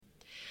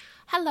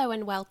Hello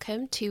and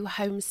welcome to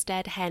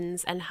Homestead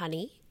Hens and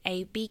Honey,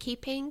 a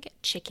beekeeping,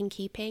 chicken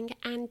keeping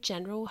and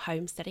general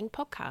homesteading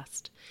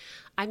podcast.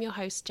 I'm your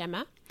host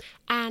Gemma,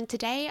 and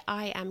today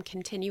I am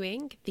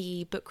continuing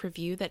the book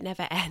review that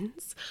never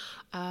ends.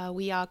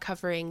 We are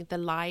covering The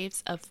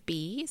Lives of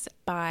Bees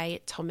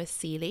by Thomas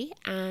Seeley,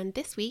 and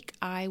this week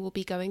I will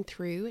be going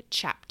through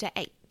chapter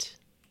 8.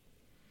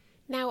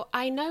 Now,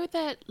 I know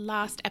that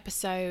last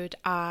episode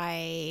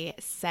I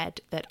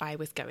said that I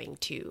was going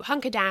to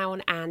hunker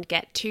down and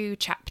get 2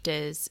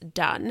 chapters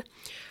done.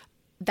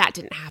 That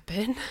didn't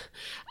happen.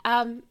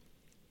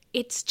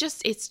 It's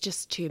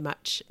just too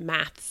much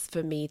maths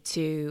for me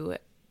to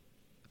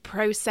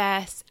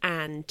process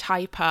and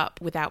type up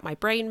without my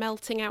brain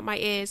melting out my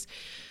ears.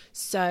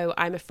 So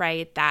I'm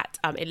afraid that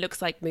it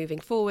looks like moving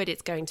forward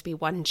it's going to be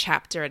 1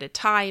 chapter at a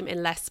time,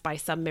 unless by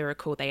some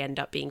miracle they end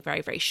up being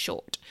very, very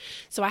short.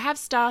 So I have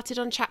started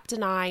on chapter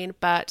 9,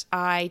 but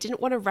I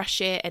didn't want to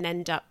rush it and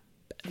end up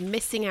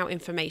missing out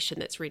information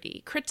that's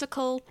really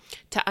critical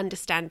to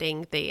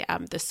understanding the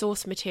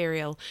source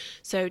material.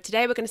 So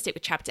today we're going to stick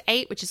with chapter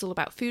 8, which is all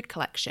about food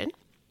collection.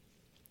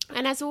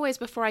 And as always,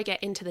 before I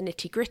get into the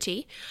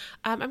nitty-gritty,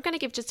 I'm going to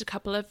give just a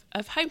couple of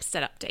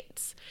homestead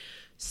updates.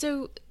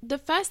 So the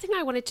first thing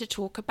I wanted to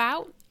talk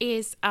about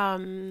is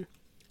my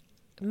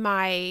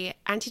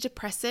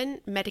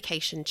antidepressant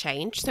medication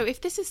change. So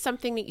if this is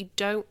something that you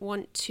don't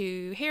want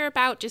to hear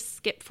about, just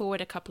skip forward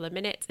a couple of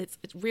minutes. It's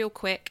real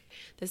quick.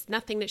 There's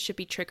nothing that should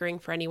be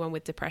triggering for anyone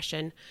with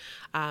depression.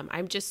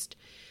 I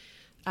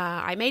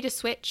made a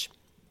switch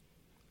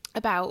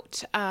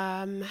about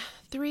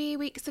 3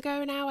 weeks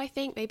ago now, I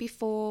think, maybe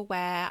 4,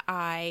 where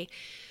I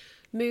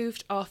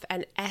moved off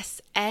an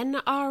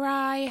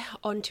SNRI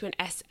onto an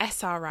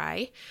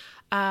SSRI.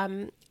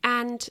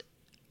 And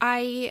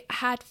I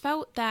had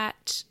felt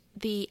that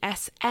the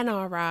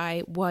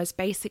SNRI was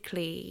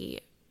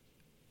basically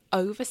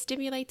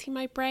overstimulating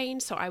my brain.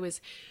 So I was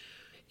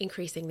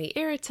increasingly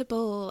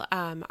irritable.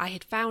 I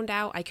had found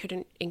out I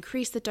couldn't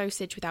increase the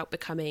dosage without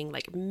becoming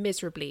like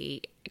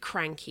miserably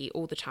cranky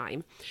all the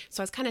time.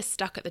 So I was kind of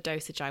stuck at the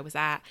dosage I was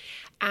at.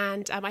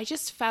 And I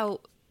just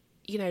felt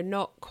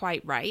not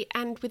quite right.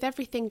 And with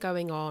everything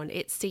going on,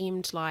 it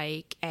seemed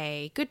like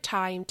a good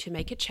time to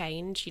make a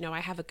change. I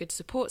have a good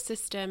support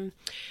system.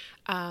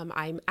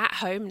 I'm at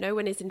home. No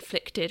one is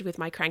inflicted with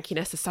my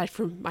crankiness aside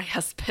from my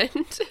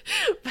husband.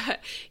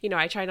 But,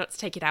 I try not to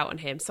take it out on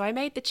him. So I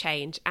made the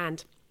change,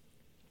 and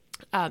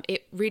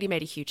it really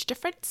made a huge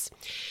difference.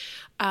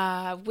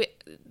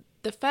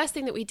 The first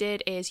thing that we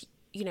did is,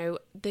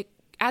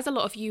 as a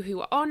lot of you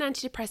who are on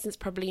antidepressants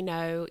probably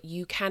know,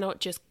 you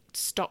cannot just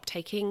stop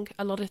taking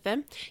a lot of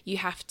them. You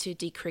have to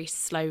decrease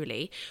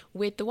slowly.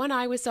 With the one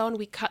I was on,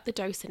 we cut the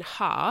dose in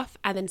half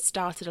and then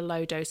started a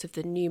low dose of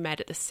the new med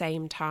at the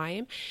same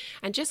time.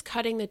 And just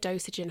cutting the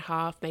dosage in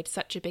half made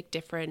such a big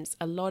difference.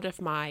 A lot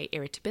of my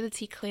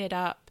irritability cleared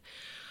up.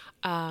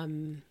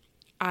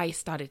 I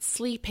started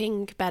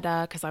sleeping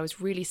better because I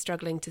was really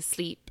struggling to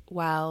sleep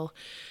well.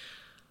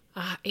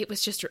 It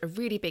was just a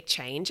really big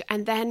change.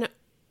 And then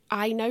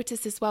I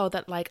noticed as well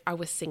that I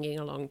was singing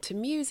along to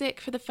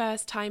music for the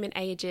first time in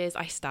ages.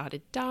 I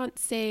started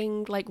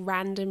dancing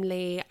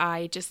randomly.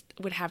 I just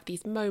would have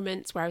these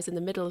moments where I was in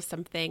the middle of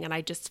something and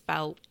I just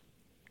felt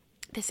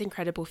this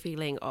incredible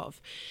feeling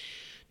of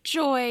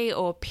joy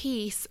or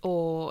peace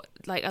or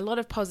a lot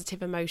of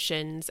positive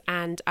emotions.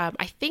 And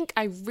I think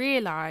I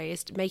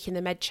realized making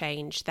the med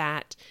change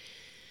that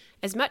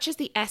as much as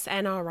the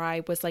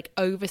SNRI was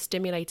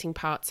overstimulating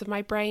parts of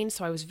my brain,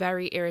 so I was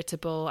very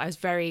irritable, I was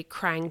very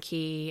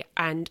cranky,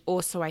 and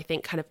also I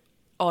think kind of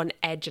on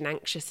edge and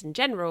anxious in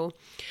general,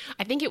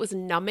 I think it was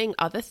numbing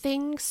other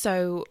things.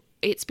 So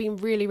it's been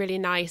really, really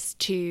nice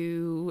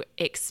to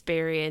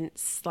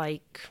experience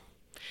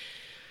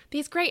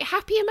these great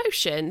happy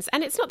emotions.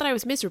 And it's not that I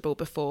was miserable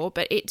before,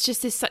 but it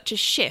just is such a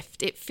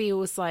shift. It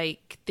feels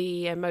like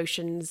the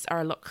emotions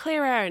are a lot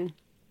clearer, and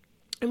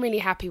I'm really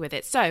happy with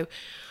it. So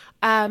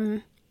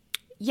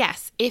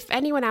yes, if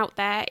anyone out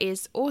there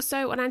is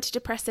also on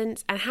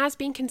antidepressants and has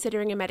been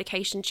considering a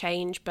medication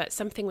change, but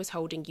something was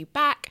holding you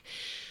back,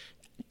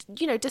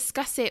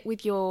 discuss it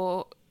with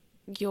your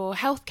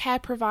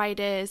healthcare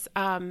providers,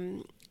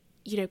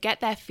 get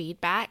their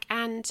feedback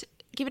and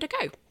give it a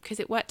go,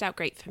 because it worked out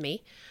great for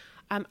me.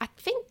 I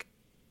think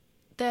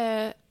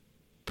the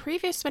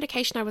previous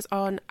medication I was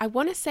on, I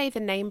want to say the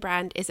name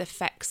brand is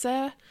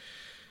Effexor.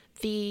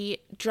 The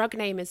drug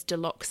name is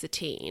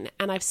duloxetine,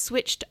 and I've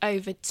switched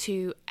over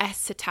to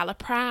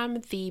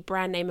escitalopram, the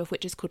brand name of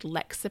which is called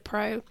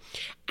Lexapro,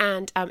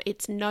 and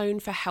it's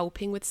known for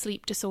helping with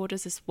sleep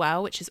disorders as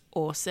well, which is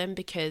awesome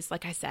because,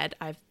 like I said,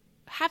 I'm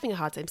having a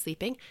hard time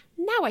sleeping.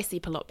 Now I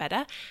sleep a lot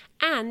better,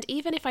 and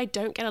even if I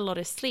don't get a lot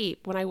of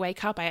sleep, when I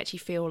wake up I actually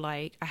feel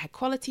like I had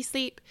quality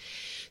sleep.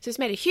 So it's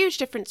made a huge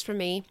difference for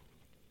me,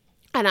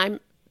 and I'm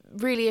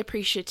really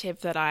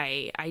appreciative that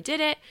I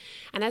did it.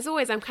 And as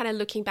always, I'm kind of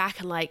looking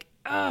back and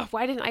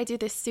why didn't I do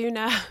this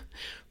sooner?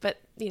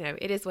 But,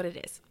 it is what it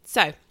is.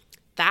 So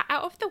that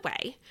out of the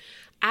way,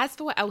 as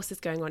for what else is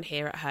going on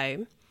here at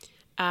home,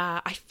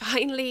 I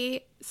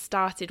finally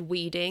started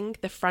weeding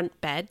the front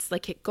beds.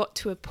 Like, it got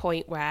to a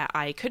point where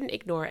I couldn't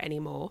ignore it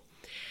anymore.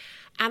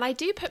 And I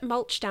do put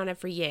mulch down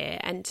every year,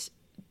 and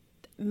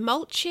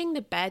mulching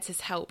the beds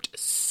has helped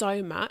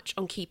so much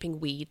on keeping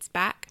weeds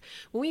back.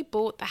 When we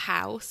bought the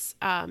house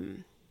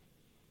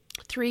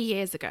 3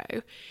 years ago,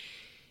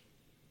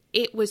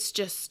 it was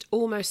just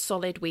almost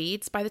solid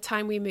weeds by the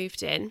time we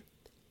moved in.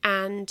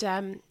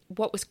 And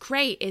what was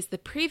great is the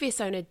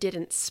previous owner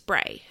didn't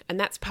spray, and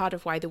that's part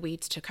of why the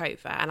weeds took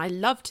over. And I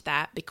loved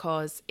that,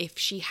 because if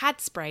she had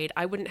sprayed,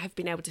 I wouldn't have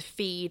been able to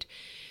feed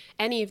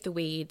any of the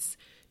weeds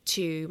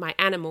to my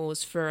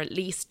animals for at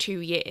least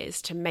 2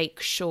 years to make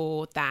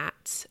sure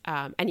that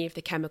any of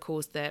the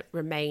chemicals that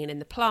remain in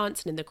the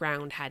plants and in the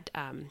ground had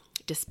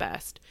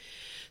dispersed.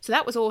 So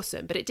that was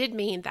awesome, but it did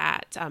mean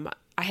that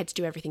I had to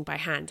do everything by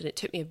hand, and it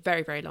took me a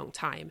very, very long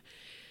time.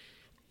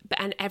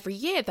 And every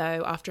year,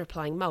 though, after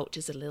applying mulch,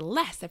 is a little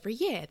less every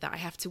year that I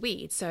have to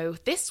weed. So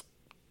this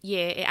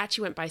year, it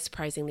actually went by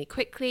surprisingly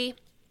quickly.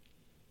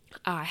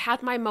 I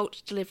had my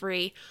mulch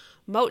delivery.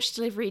 Mulch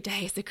delivery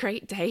day is a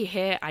great day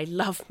here. I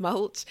love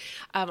mulch.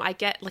 I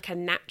get like a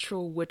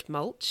natural wood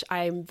mulch.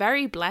 I'm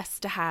very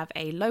blessed to have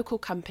a local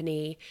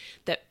company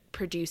that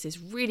produces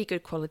really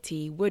good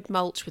quality wood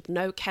mulch with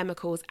no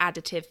chemicals,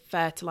 additive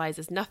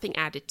fertilizers, nothing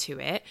added to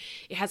it.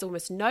 It has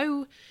almost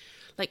no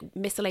like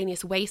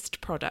miscellaneous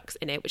waste products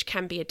in it, which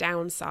can be a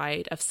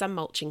downside of some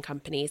mulching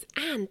companies.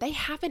 And they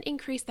haven't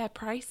increased their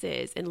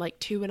prices in like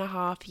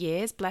 2.5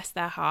 years, bless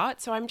their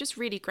heart. So I'm just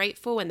really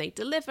grateful, and they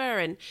deliver,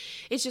 and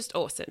it's just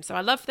awesome. So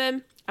I love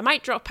them. I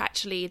might drop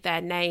actually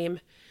their name,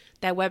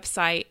 their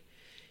website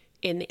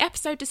in the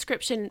episode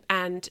description,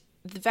 and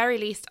the very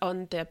least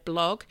on the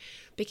blog,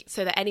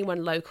 so that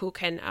anyone local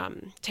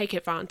can take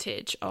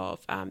advantage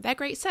of their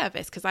great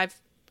service, because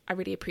I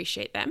really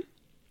appreciate them.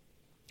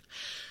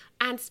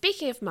 And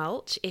speaking of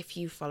mulch, if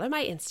you follow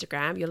my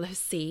Instagram, you'll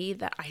see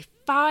that I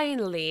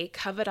finally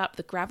covered up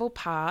the gravel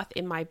path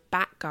in my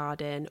back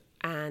garden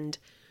and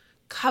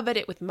covered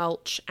it with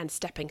mulch and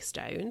stepping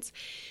stones.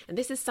 And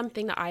this is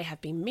something that I have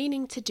been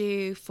meaning to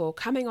do for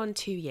coming on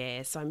 2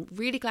 years, so I'm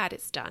really glad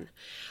it's done.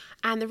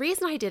 And the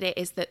reason I did it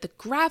is that the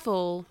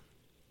gravel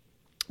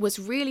was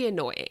really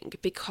annoying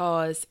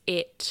because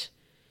it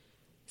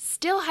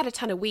still had a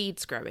ton of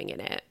weeds growing in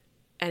it.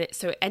 And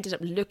so it ended up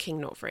looking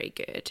not very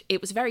good.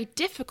 It was very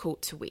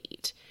difficult to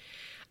weed.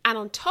 And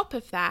on top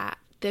of that,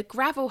 the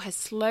gravel has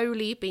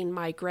slowly been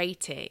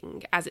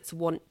migrating, as it's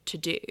wont to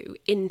do,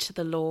 into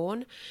the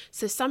lawn.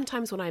 So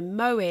sometimes when I'm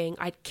mowing,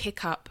 I'd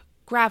kick up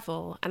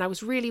gravel. And I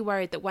was really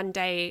worried that one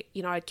day,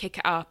 I'd kick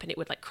it up and it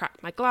would like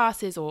crack my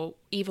glasses, or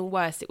even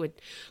worse, it would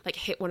like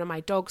hit one of my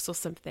dogs or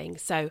something.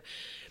 So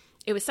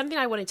it was something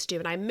I wanted to do.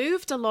 And I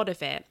moved a lot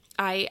of it.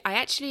 I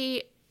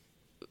actually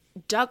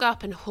dug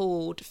up and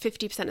hauled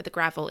 50% of the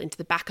gravel into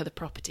the back of the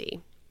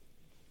property,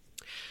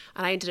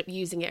 and I ended up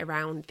using it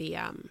around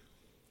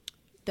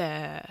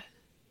the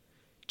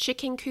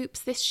chicken coops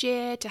this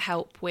year to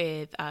help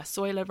with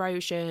soil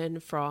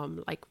erosion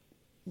from like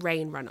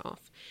rain runoff.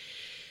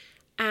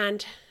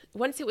 And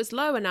once it was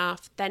low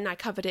enough, then I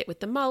covered it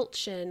with the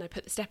mulch and I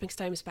put the stepping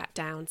stones back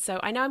down. So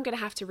I know I'm going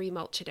to have to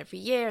remulch it every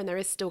year, and there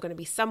is still going to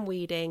be some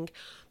weeding,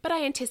 but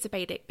I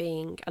anticipate it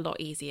being a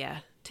lot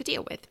easier to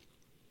deal with.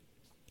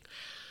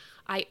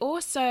 I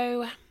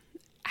also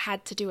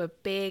had to do a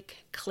big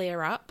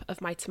clear up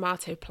of my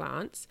tomato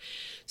plants.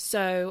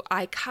 So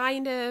I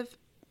kind of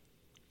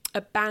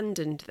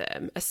abandoned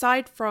them.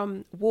 Aside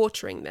from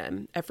watering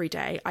them every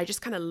day, I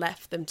just kind of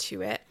left them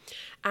to it.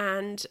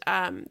 And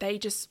they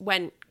just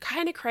went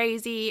kind of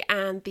crazy.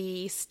 And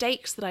the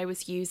stakes that I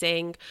was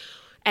using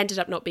ended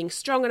up not being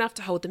strong enough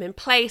to hold them in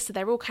place. So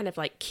they're all kind of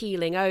like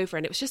keeling over,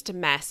 and it was just a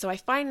mess. So I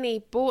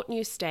finally bought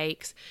new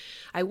stakes.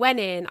 I went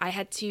in, I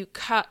had to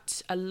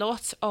cut a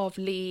lot of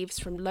leaves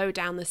from low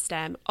down the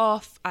stem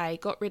off. I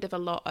got rid of a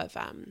lot of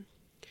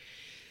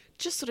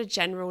just sort of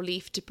general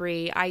leaf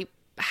debris. I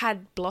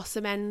had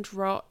blossom end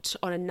rot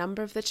on a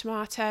number of the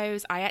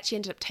tomatoes. I actually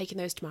ended up taking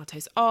those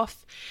tomatoes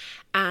off,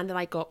 and then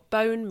I got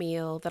bone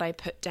meal that I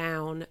put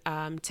down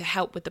to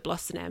help with the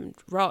blossom end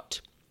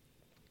rot.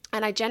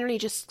 And I generally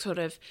just sort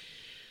of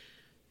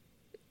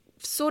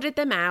sorted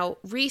them out,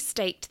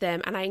 restaked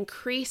them, and I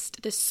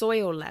increased the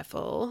soil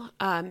level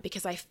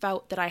because I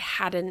felt that I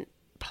hadn't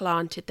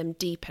planted them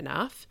deep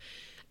enough.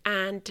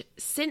 And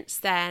since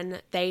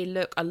then, they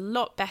look a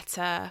lot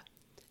better,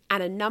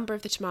 and a number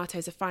of the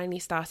tomatoes are finally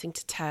starting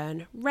to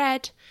turn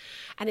red.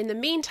 And in the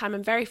meantime,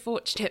 I'm very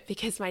fortunate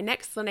because my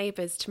next door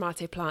neighbour's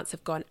tomato plants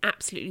have gone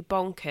absolutely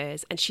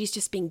bonkers, and she's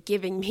just been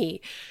giving me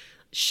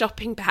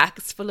shopping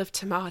bags full of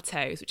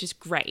tomatoes, which is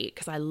great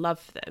because I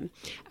love them.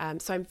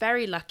 So I'm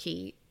very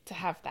lucky to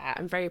have that.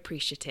 I'm very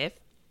appreciative.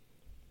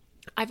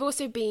 I've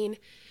also been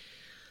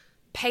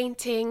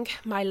painting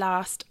my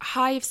last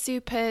hive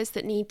supers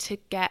that need to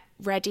get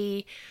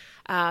ready.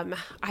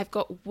 I've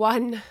got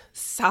one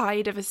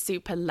side of a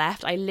super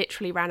left. I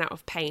literally ran out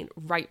of paint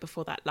right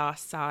before that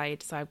last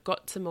side, so I've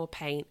got some more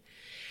paint.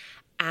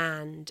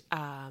 And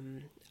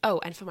Oh,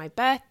 and for my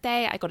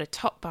birthday, I got a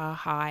top bar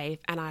hive,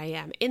 and I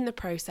am in the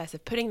process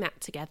of putting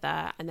that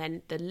together, and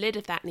then the lid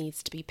of that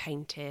needs to be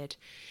painted.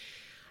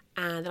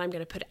 And then I'm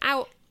going to put it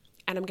out,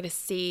 and I'm going to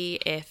see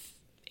if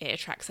it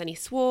attracts any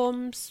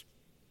swarms.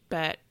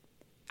 But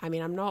I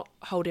mean, I'm not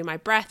holding my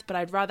breath, but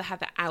I'd rather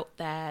have it out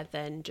there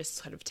than just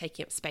sort of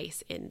taking up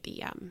space in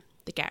the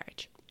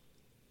garage.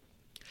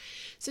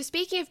 So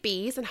speaking of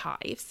bees and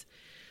hives,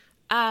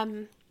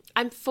 I'm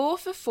 4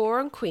 for 4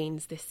 on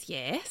queens this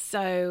year.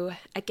 So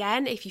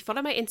again, if you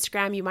follow my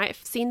Instagram, you might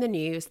have seen the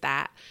news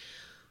that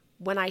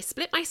when I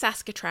split my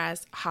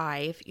Saskatraz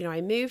hive,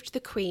 I moved the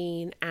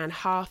queen and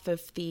half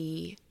of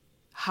the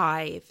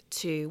hive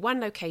to one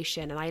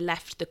location, and I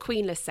left the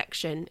queenless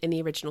section in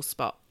the original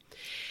spot.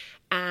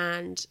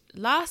 And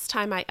last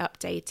time I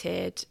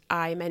updated,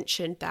 I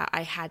mentioned that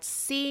I had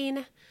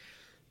seen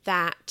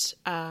that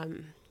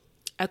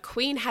a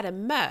queen had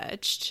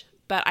emerged,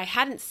 but I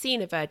hadn't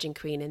seen a virgin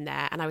queen in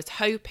there, and I was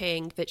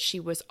hoping that she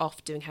was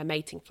off doing her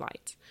mating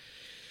flight.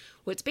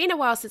 Well, it's been a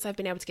while since I've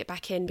been able to get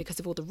back in because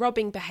of all the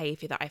robbing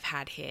behaviour that I've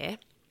had here.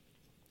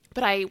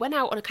 But I went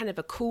out on a kind of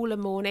a cooler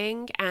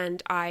morning,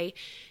 and I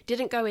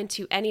didn't go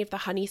into any of the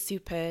honey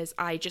supers.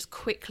 I just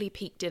quickly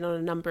peeked in on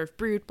a number of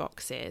brood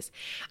boxes,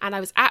 and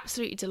I was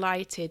absolutely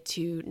delighted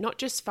to not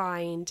just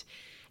find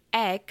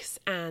eggs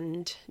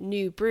and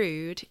new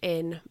brood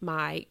in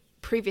my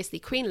previously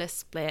queenless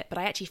split, but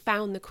I actually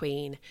found the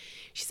queen.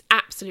 She's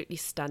absolutely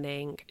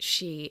stunning.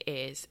 She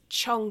is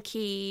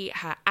chonky.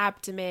 Her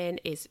abdomen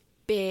is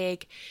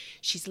big.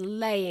 She's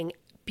laying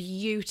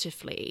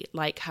beautifully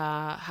like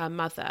her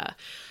mother,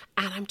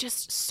 and I'm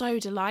just so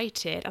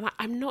delighted. And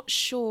I'm not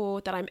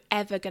sure that I'm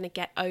ever going to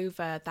get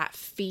over that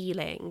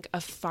feeling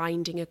of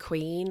finding a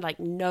queen, like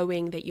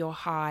knowing that your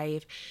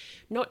hive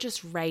not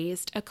just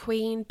raised a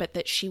queen, but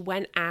that she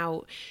went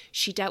out,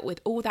 she dealt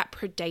with all that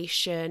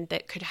predation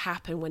that could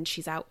happen when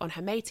she's out on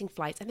her mating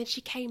flights, and then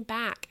she came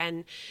back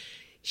and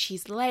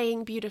she's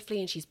laying beautifully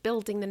and she's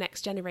building the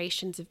next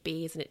generations of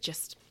bees, and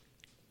it's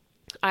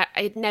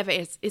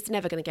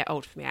never going to get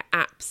old for me. I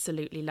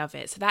absolutely love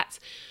it. So that's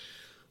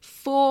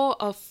 4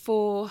 of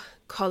 4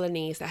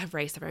 colonies that have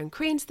raised their own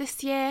queens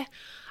this year.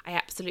 I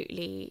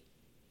absolutely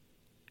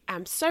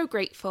am so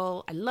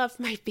grateful. I love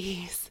my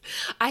bees.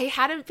 I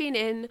hadn't been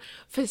in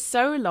for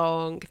so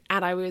long,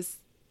 and I was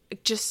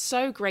just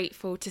so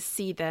grateful to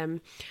see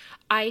them.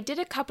 I did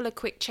a couple of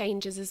quick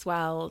changes as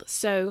well.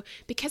 So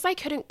because I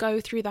couldn't go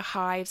through the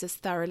hives as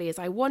thoroughly as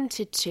I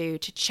wanted to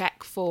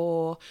check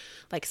for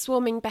like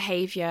swarming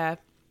behavior,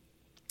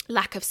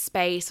 lack of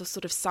space, or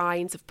sort of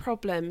signs of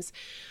problems,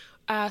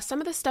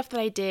 some of the stuff that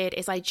I did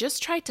is I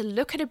just tried to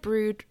look at a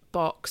brood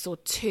box or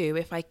 2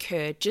 if I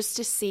could, just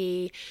to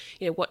see,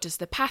 what does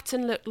the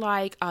pattern look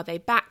like? Are they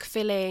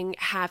backfilling?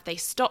 Have they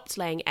stopped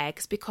laying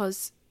eggs?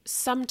 Because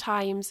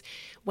sometimes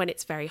when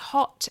it's very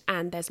hot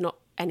and there's not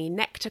any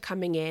nectar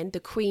coming in, the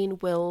queen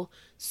will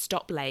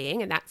stop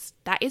laying, and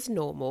that is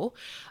normal.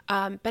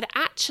 But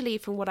actually,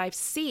 from what I've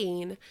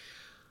seen,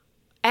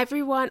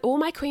 all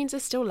my queens are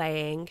still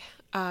laying.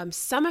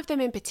 Some of them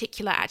in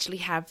particular actually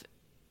have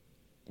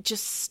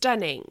just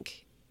stunning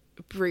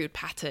brood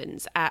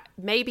patterns,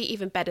 maybe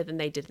even better than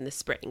they did in the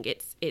spring.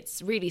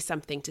 It's really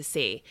something to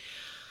see.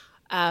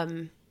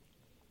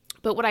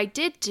 But what I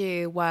did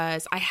do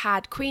was I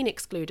had queen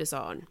excluders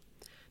on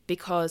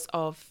because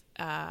of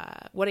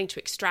wanting to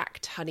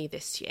extract honey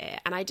this year.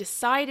 And I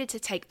decided to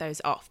take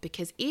those off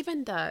because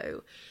even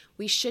though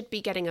we should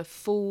be getting a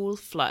full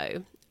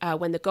flow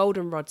when the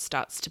goldenrod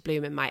starts to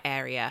bloom in my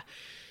area,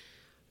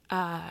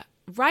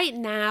 right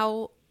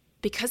now,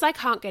 because I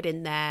can't get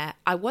in there,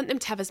 I want them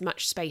to have as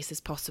much space as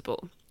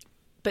possible.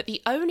 But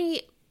the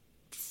only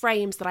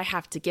frames that I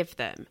have to give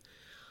them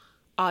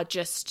are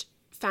just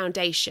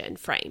foundation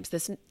frames.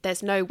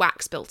 There's no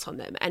wax built on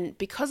them. And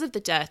because of the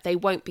dearth, they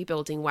won't be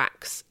building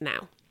wax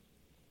now.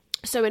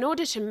 So in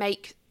order to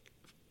make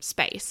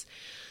space,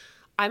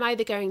 I'm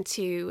either going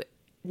to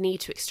need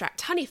to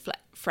extract honey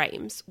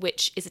frames,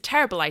 which is a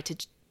terrible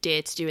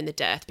idea to do in the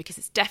dearth because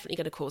it's definitely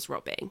going to cause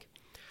robbing.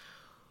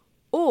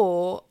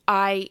 Or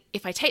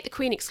if I take the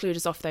queen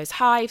excluders off those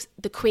hives,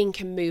 the queen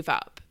can move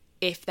up.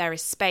 If there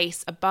is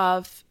space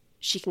above,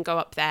 she can go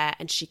up there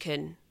and she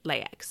can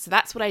lay eggs. So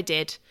that's what I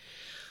did.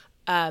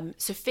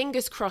 So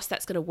fingers crossed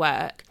that's going to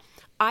work.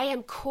 I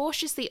am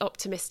cautiously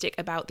optimistic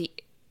about the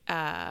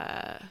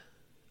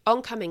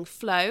oncoming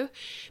flow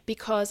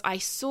because I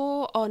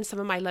saw on some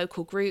of my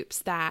local groups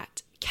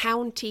that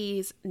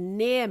counties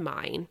near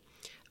mine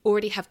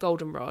already have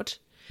goldenrod.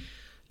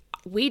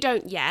 We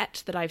don't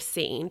yet that I've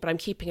seen, but I'm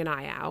keeping an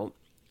eye out.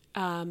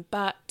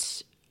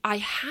 But I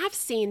have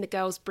seen the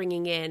girls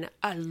bringing in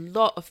a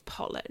lot of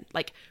pollen,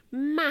 like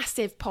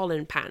massive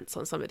pollen pants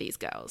on some of these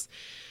girls.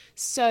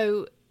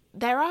 So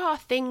there are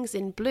things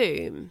in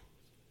bloom,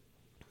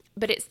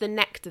 but it's the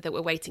nectar that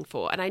we're waiting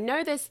for. And I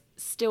know there's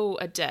still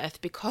a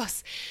dearth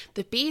because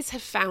the bees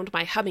have found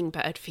my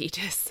hummingbird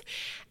feeders.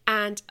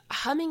 And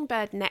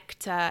hummingbird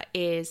nectar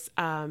is,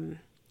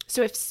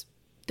 so if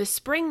the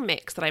spring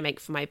mix that I make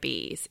for my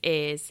bees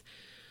is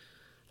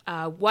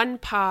 1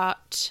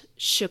 part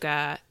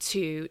sugar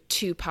to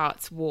 2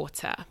 parts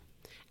water.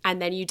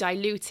 And then you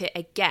dilute it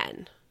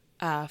again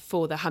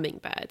for the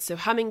hummingbird. So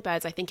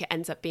hummingbirds, I think it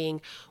ends up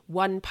being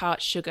 1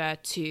 part sugar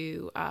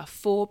to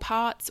 4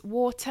 parts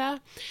water.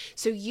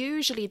 So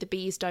usually the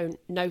bees don't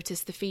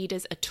notice the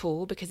feeders at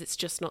all because it's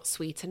just not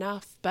sweet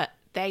enough. But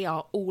they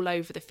are all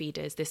over the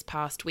feeders this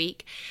past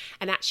week.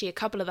 And actually a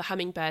couple of the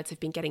hummingbirds have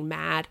been getting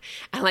mad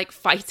and like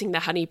fighting the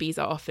honeybees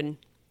off. And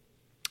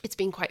it's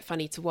been quite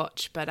funny to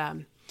watch. But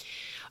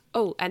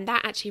oh, and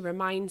that actually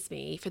reminds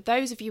me, for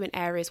those of you in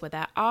areas where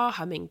there are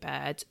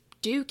hummingbirds,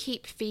 do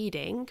keep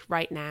feeding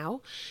right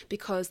now,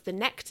 because the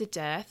nectar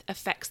dearth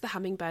affects the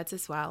hummingbirds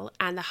as well.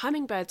 And the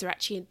hummingbirds are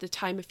actually at the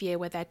time of year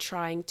where they're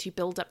trying to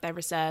build up their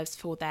reserves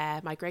for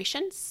their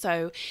migrations.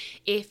 So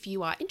if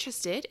you are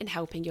interested in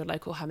helping your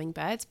local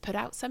hummingbirds, put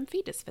out some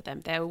feeders for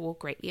them. They will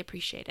greatly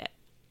appreciate it.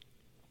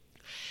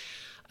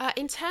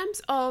 In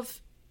terms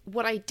of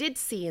what I did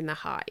see in the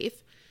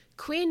hive,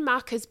 Queen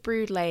Marka's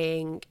brood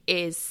laying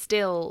is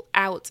still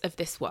out of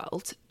this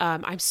world.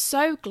 I'm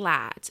so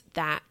glad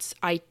that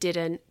I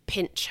didn't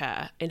pinch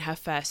her in her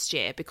first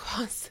year,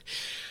 because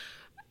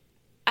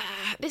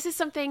this is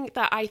something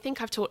that I think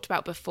I've talked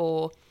about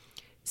before.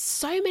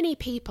 So many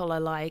people are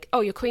like, oh,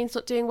 your queen's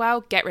not doing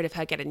well, get rid of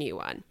her, get a new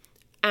one.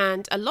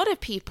 And a lot of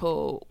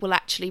people will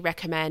actually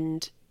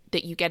recommend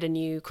that you get a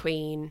new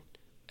queen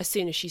as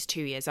soon as she's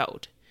 2 years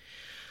old.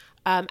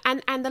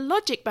 And the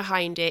logic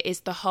behind it is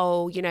the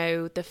whole, you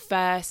know, the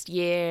first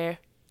year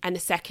and the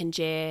second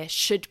year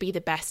should be the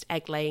best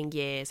egg laying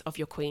years of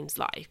your queen's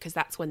life, because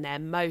that's when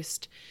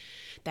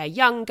they're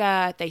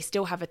younger, they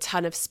still have a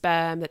ton of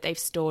sperm that they've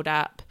stored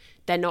up,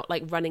 they're not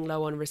like running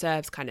low on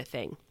reserves kind of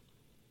thing.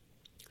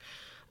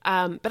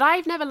 But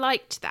I've never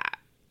liked that,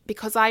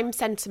 because I'm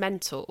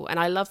sentimental and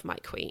I love my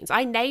queens.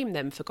 I name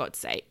them, for God's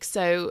sake.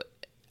 So,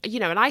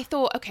 you know, and I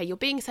thought, okay, you're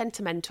being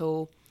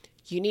sentimental,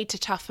 you need to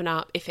toughen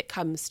up if it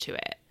comes to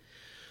it,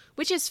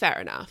 which is fair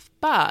enough.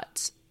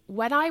 But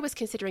when I was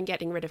considering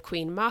getting rid of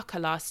Queen Marka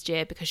last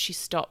year because she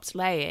stopped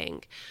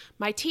laying,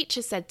 my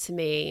teacher said to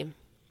me,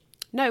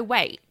 no,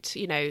 wait,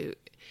 you know,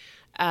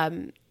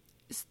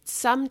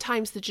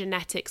 sometimes the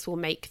genetics will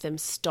make them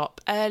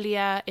stop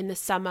earlier in the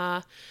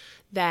summer.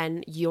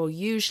 Then you'll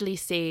usually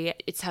see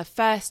it's her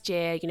first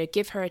year, you know,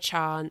 give her a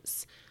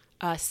chance,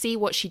 see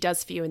what she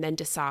does for you, and then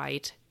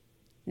decide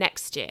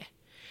next year.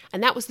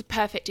 And that was the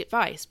perfect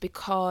advice,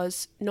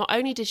 because not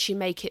only did she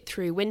make it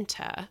through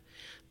winter,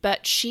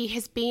 but she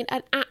has been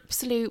an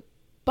absolute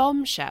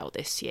bombshell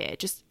this year.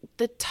 Just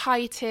the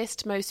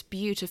tightest, most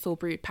beautiful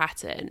brood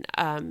pattern.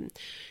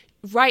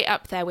 Right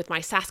up there with my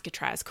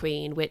Saskatraz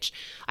queen, which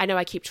I know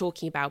I keep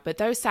talking about, but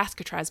those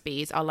Saskatraz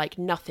bees are like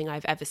nothing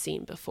I've ever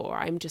seen before.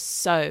 I'm just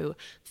so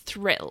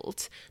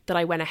thrilled that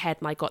I went ahead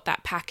and I got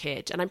that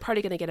package. And I'm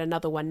probably going to get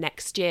another one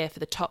next year for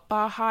the top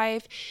bar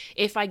hive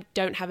if I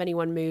don't have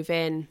anyone move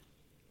in.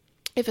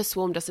 If a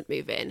swarm doesn't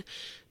move in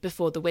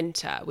before the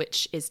winter,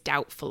 which is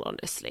doubtful,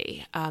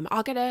 honestly,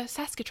 I'll get a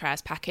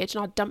Saskatraz package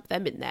and I'll dump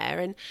them in there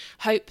and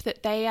hope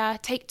that they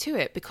take to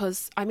it,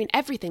 because, I mean,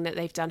 everything that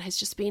they've done has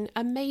just been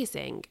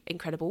amazing.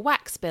 Incredible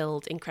wax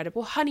build,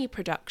 incredible honey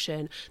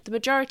production. The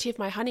majority of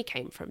my honey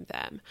came from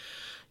them.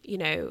 You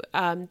know,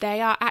 they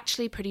are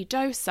actually pretty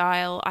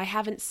docile. I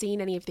haven't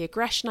seen any of the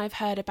aggression I've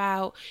heard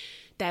about.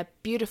 They're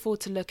beautiful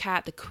to look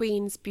at. The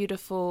queen's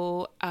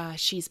beautiful.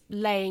 She's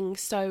laying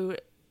so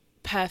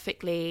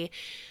perfectly.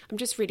 I'm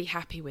just really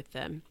happy with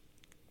them.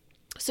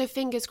 So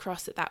fingers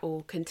crossed that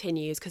all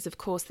continues, because of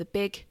course the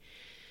big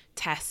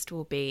test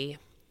will be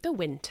the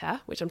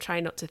winter, which I'm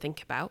trying not to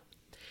think about.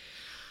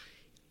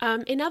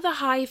 In other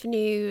hive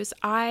news,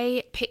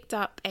 I picked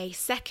up a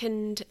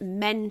second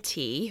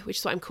mentee, which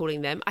is what I'm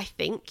calling them. I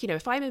think, you know,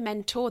 if I'm a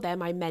mentor, they're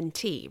my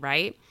mentee,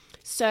 right?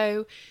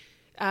 So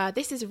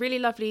this is a really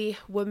lovely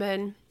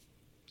woman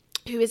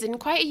who is in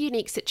quite a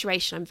unique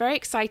situation. I'm very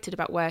excited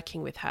about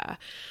working with her.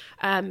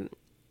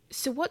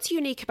 So what's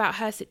unique about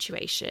her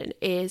situation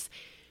is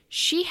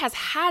she has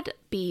had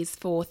bees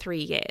for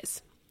 3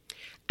 years,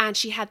 and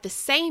she had the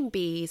same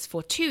bees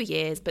for 2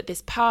 years, but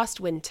this past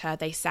winter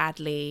they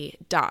sadly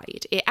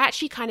died. It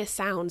actually kind of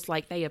sounds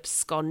like they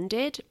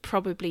absconded,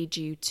 probably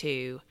due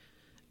to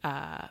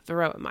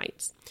varroa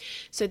mites.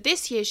 So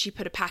this year she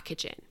put a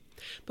package in.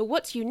 But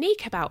what's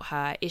unique about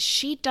her is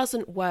she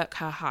doesn't work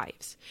her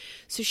hives.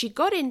 So she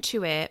got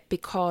into it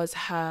because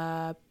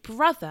her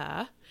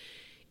brother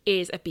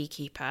is a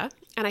beekeeper,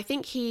 and I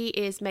think he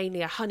is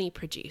mainly a honey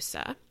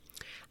producer.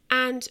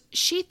 And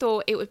she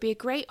thought it would be a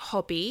great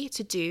hobby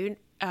to do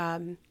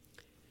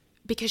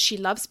because she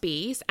loves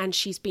bees, and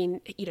she's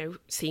been, you know,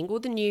 seeing all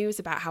the news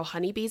about how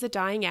honeybees are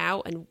dying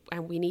out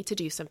and we need to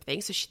do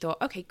something. So she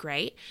thought, okay,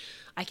 great.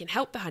 I can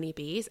help the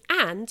honeybees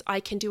and I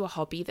can do a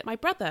hobby that my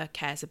brother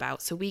cares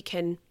about, so we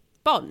can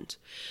bond.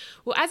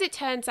 Well, as it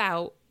turns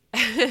out,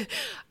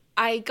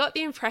 I got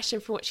the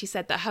impression from what she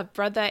said that her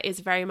brother is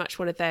very much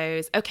one of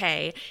those,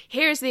 okay,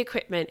 here's the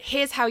equipment,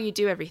 here's how you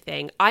do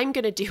everything, I'm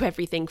going to do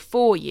everything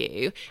for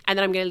you, and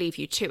then I'm going to leave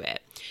you to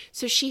it.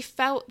 So she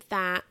felt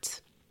that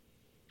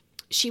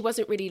she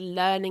wasn't really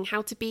learning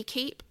how to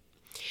beekeep.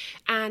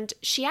 And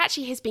she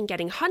actually has been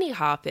getting honey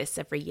harvests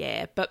every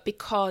year, but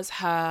because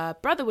her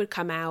brother would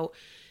come out,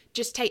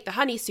 just take the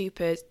honey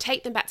supers,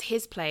 take them back to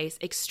his place,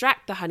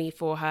 extract the honey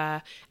for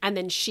her, and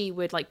then she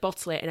would like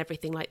bottle it and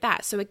everything like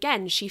that. So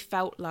again, she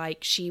felt like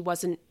she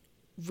wasn't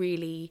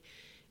really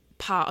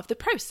part of the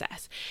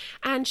process.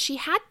 And she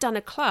had done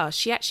a class.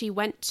 She actually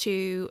went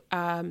to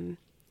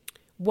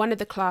one of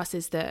the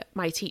classes that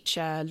my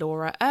teacher,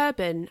 Laura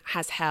Urban,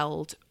 has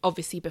held,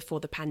 obviously before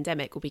the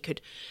pandemic, where we could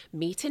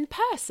meet in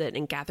person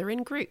and gather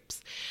in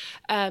groups.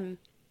 And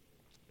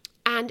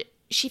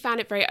she found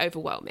it very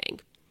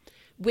overwhelming,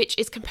 which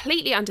is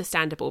completely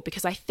understandable,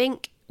 because I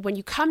think when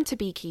you come to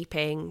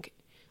beekeeping,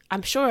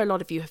 I'm sure a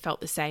lot of you have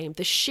felt the same.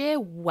 The sheer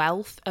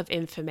wealth of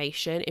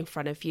information in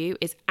front of you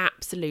is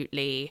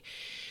absolutely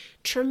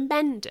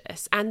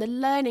tremendous, and the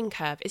learning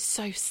curve is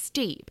so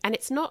steep. And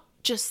it's not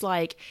just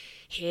like,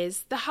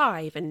 here's the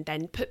hive and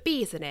then put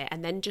bees in it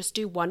and then just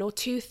do one or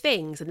two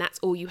things and that's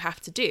all you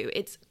have to do.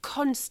 It's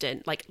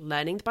constant, like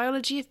learning the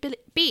biology of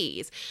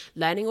bees,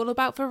 learning all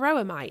about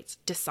varroa mites,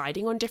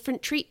 deciding on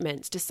different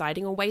treatments,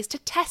 deciding on ways to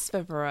test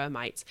for varroa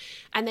mites.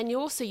 And then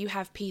you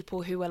have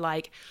people who are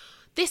like,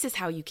 this is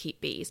how you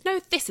keep bees.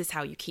 No, this is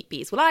how you keep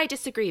bees. Well, I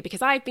disagree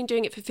because I've been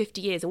doing it for 50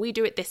 years and we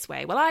do it this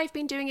way. Well, I've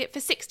been doing it for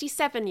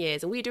 67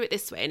 years and we do it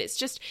this way. And it's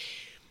just,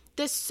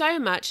 there's so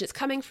much and it's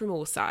coming from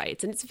all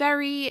sides. And it's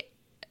very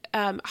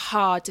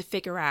hard to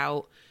figure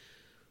out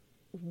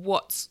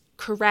what's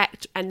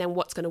correct and then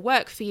what's going to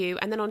work for you.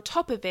 And then on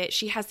top of it,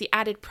 she has the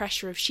added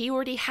pressure of she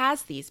already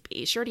has these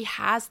bees. She already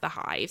has the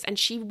hives and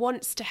she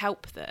wants to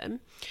help them.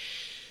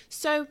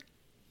 So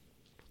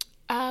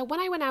when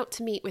I went out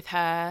to meet with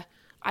her,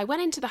 I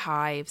went into the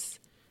hives,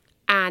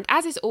 and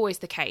as is always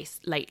the case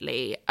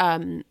lately,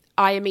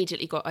 I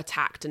immediately got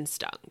attacked and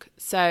stung.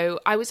 So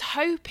I was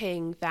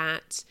hoping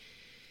that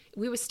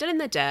we were still in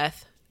the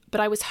dearth, but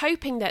I was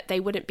hoping that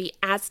they wouldn't be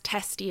as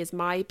testy as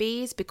my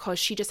bees, because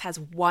she just has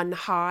one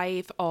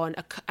hive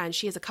and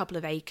she has a couple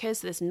of acres.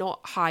 So there's not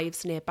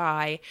hives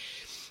nearby.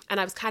 And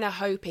I was kind of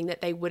hoping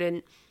that they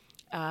wouldn't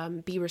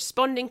be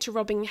responding to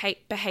robbing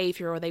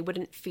behavior, or they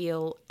wouldn't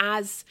feel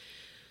as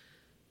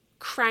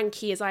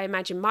cranky as I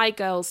imagine my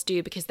girls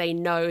do, because they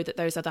know that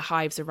those other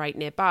hives are right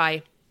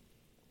nearby.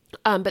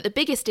 But the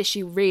biggest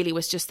issue really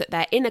was just that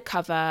their inner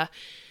cover,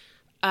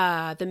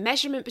 the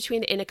measurement between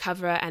the inner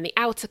cover and the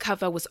outer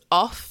cover was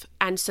off,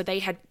 and so they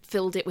had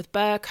filled it with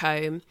burr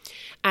comb.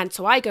 And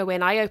so I go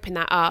in, I open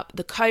that up,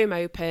 the comb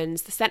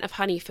opens, the scent of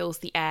honey fills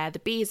the air, the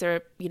bees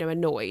are,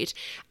 annoyed,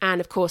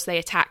 and of course they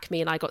attack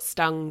me, and I got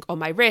stung on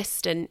my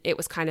wrist, and it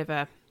was kind of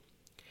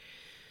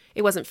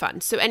it wasn't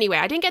fun. So anyway,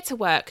 I didn't get to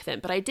work them,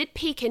 but I did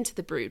peek into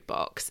the brood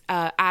box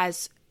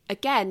as,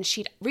 again,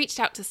 she'd reached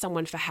out to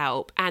someone for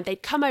help and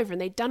they'd come over and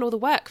they'd done all the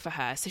work for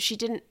her. So she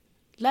didn't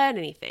learn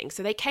anything.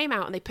 So they came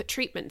out and they put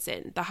treatments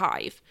in the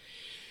hive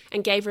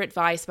and gave her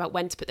advice about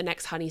when to put the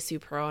next honey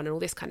super on and all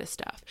this kind of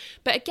stuff.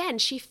 But again,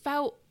 she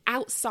felt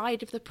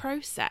outside of the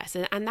process,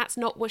 and that's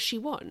not what she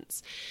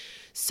wants.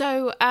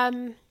 So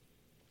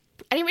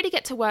I didn't really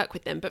get to work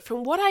with them, but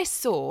from what I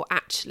saw,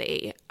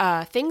 actually,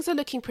 things are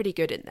looking pretty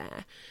good in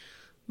there.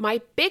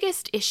 My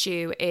biggest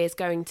issue is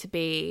going to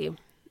be,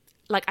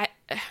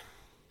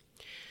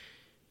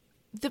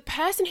 the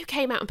person who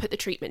came out and put the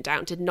treatment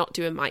down did not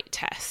do a mite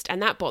test,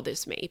 and that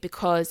bothers me,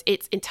 because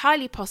it's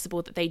entirely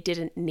possible that they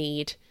didn't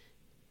need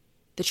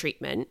the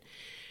treatment.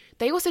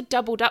 They also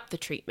doubled up the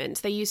treatments.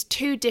 They used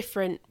 2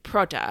 different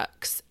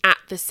products at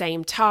the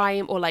same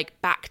time, or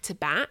like back to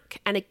back,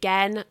 and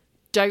again,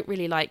 don't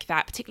really like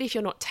that, particularly if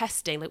you're not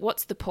testing. Like,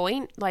 what's the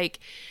point? Like,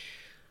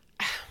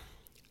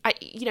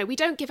 we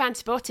don't give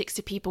antibiotics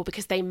to people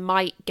because they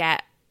might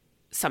get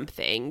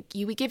something.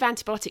 We give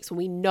antibiotics when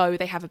we know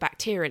they have a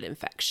bacterial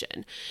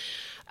infection.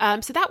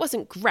 So that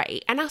wasn't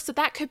great. And also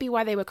that could be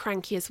why they were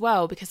cranky as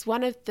well, because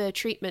one of the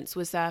treatments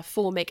was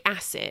formic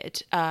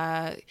acid.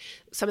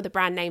 Some of the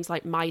brand names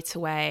like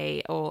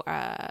Mitaway or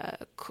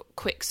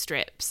Quick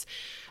Strips.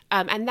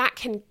 And that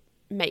can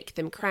make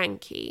them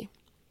cranky.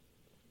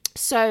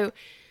 So,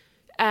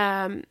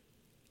 I'm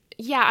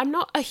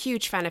not a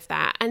huge fan of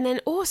that. And then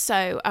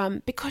also,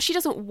 because she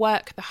doesn't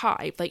work the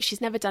hive, like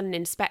she's never done an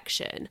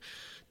inspection,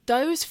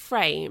 those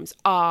frames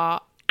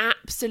are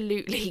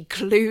absolutely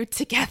glued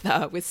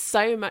together with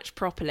so much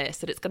propolis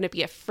that it's going to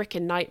be a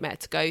freaking nightmare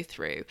to go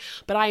through.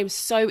 But I am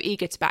so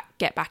eager to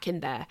get back in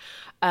there.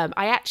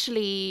 I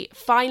actually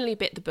finally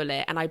bit the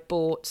bullet and I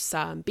bought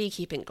some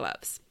beekeeping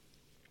gloves,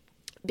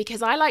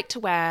 because I like to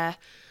wear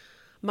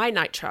my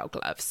nitrile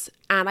gloves,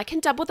 and I can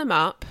double them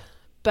up,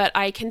 but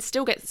I can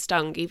still get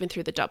stung even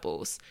through the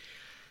doubles.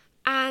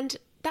 And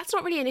that's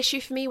not really an issue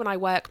for me when I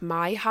work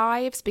my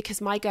hives, because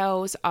my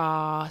girls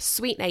are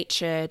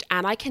sweet-natured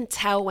and I can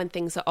tell when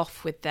things are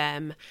off with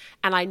them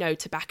and I know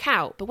to back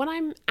out. But when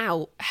I'm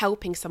out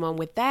helping someone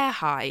with their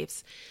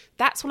hives,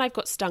 that's when I've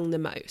got stung the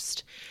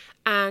most.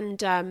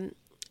 And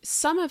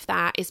some of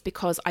that is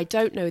because I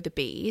don't know the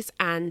bees,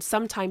 and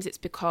sometimes it's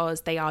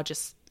because they are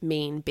just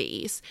mean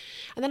bees.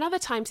 And then other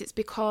times it's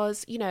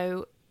because,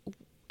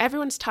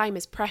 everyone's time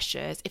is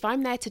precious. If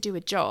I'm there to do a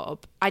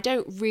job, I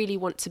don't really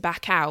want to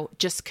back out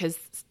just because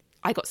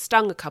I got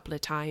stung a couple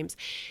of times.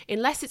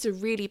 Unless it's a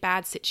really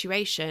bad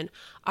situation,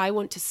 I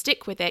want to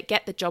stick with it,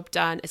 get the job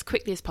done as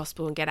quickly as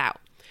possible and get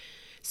out.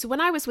 So when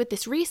I was with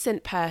this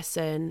recent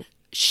person,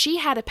 she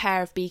had a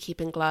pair of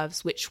beekeeping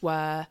gloves which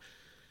were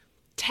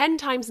 10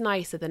 times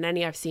nicer than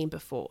any I've seen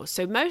before.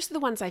 So most of the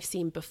ones I've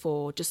seen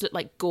before just look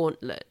like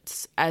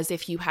gauntlets, as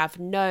if you have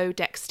no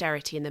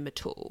dexterity in them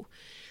at all.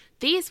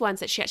 These ones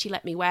that she actually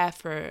let me wear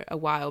for a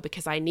while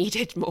because I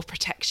needed more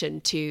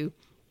protection to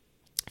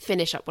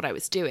finish up what I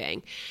was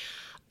doing.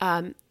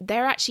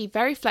 They're actually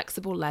very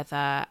flexible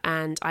leather,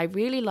 and I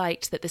really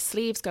liked that the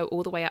sleeves go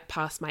all the way up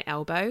past my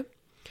elbow.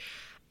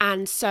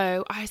 And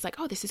so I was like,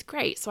 oh, this is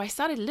great. So I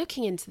started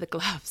looking into the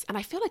gloves, and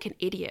I feel like an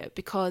idiot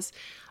because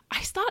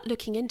I start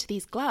looking into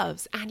these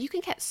gloves and you can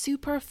get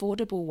super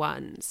affordable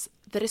ones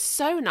that are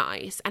so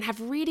nice and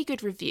have really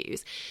good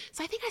reviews.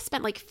 So I think I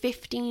spent like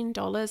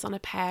 $15 on a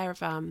pair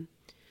of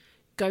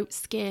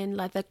goatskin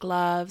leather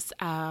gloves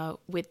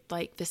with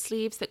like the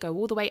sleeves that go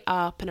all the way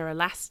up and are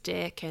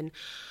elastic, and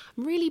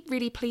I'm really,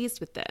 really pleased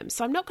with them.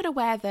 So I'm not going to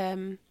wear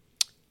them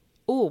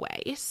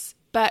always,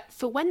 but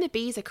for when the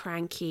bees are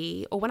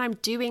cranky or when I'm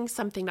doing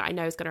something that I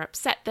know is going to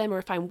upset them, or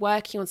if I'm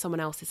working on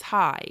someone else's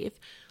hive,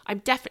 I'm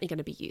definitely going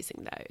to be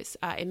using those.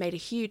 It made a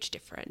huge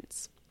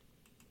difference.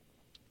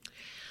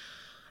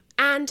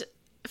 And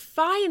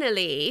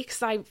finally,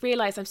 because I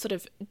realise I'm sort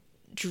of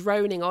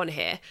droning on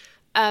here,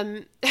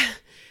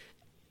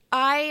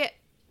 I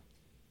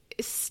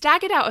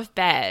staggered out of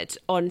bed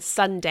on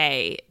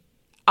Sunday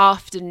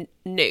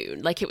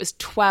afternoon, like it was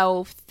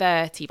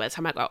 12:30 by the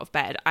time I got out of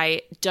bed.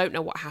 I don't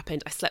know what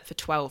happened. I slept for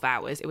 12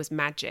 hours. It was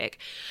magic.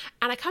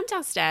 And I come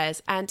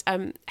downstairs and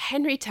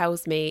Henry,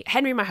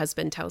 my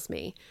husband, tells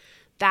me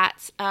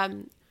that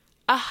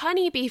a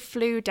honeybee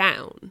flew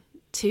down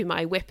to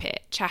my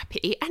whippet,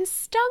 Chappie, and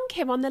stung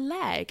him on the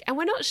leg. And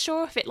we're not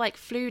sure if it like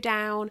flew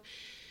down,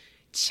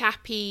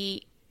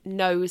 Chappie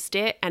nosed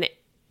it and it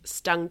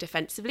stung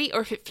defensively,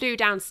 or if it flew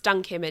down,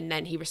 stung him, and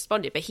then he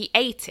responded, but he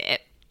ate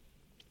it.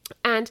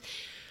 And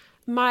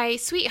my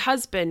sweet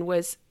husband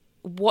was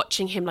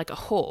watching him like a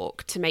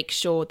hawk to make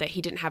sure that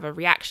he didn't have a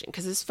reaction,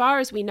 because as far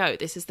as we know,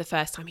 this is the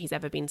first time he's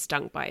ever been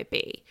stung by a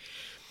bee.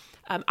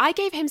 I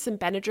gave him some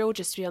Benadryl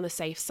just to be on the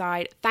safe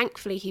side.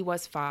 Thankfully, he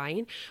was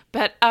fine.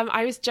 But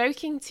I was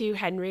joking to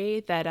Henry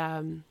that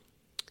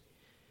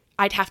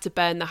I'd have to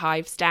burn the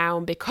hives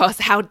down because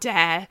how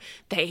dare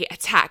they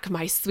attack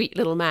my sweet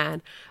little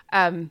man.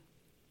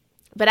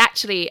 But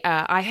actually,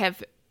 I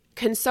have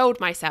consoled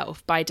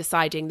myself by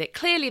deciding that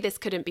clearly this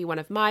couldn't be one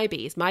of my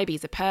bees. My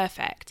bees are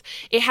perfect.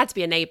 It had to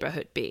be a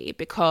neighborhood bee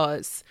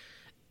because,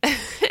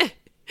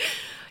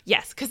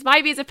 yes, because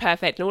my bees are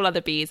perfect and all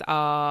other bees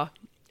are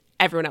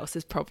everyone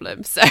else's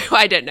problem. So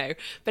I don't know.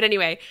 But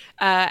anyway,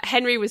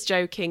 Henry was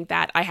joking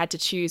that I had to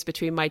choose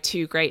between my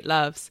two great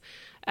loves,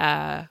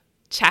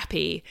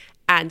 Chappie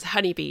and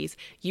honeybees.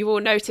 You will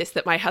notice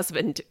that my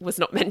husband was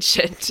not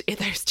mentioned in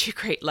those two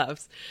great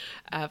loves.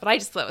 But I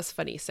just thought it was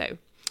funny. So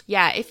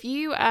yeah, if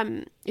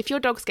your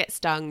dogs get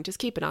stung, just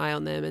keep an eye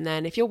on them. And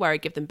then if you're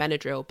worried, give them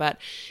Benadryl. But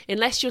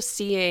unless you're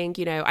seeing,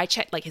 I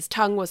checked, like his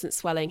tongue wasn't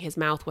swelling, his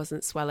mouth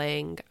wasn't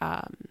swelling.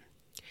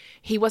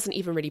 He wasn't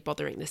even really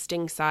bothering the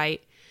sting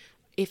site.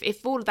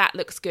 If all of that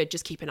looks good,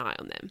 just keep an eye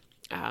on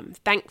them.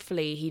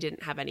 Thankfully, he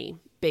didn't have any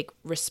big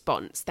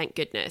response, thank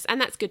goodness.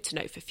 And that's good to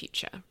know for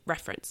future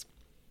reference.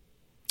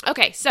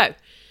 Okay, so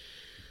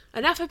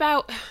enough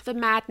about the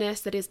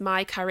madness that is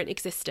my current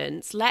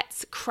existence.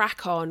 Let's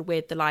crack on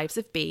with The Lives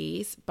of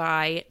Bees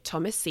by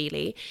Thomas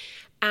Seeley.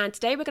 And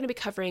today we're going to be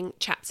covering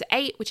chapter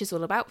 8, which is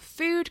all about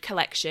food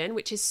collection,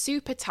 which is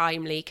super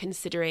timely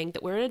considering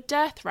that we're in a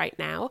dearth right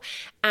now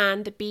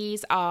and the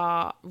bees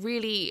are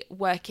really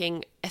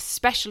working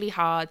especially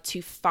hard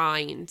to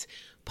find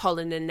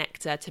pollen and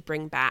nectar to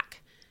bring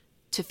back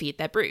to feed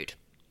their brood.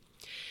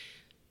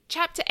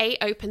 Chapter 8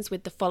 opens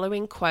with the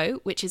following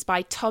quote, which is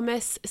by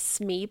Thomas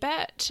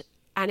Smeebert,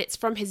 and it's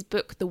from his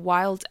book The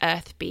Wild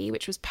Earth Bee,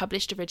 which was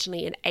published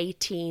originally in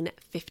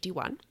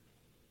 1851.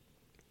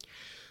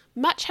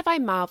 Much have I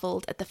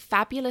marvelled at the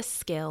fabulous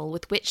skill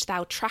with which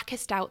thou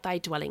trackest out thy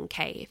dwelling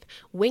cave,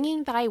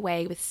 winging thy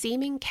way with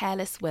seeming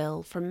careless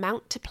will from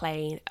mount to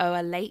plain,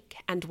 o'er lake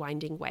and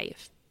winding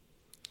wave.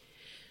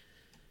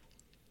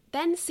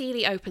 Then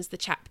Seeley opens the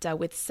chapter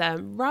with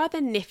some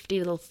rather nifty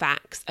little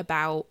facts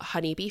about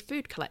honeybee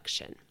food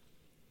collection.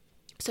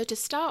 So to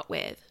start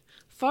with,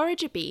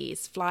 forager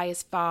bees fly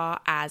as far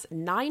as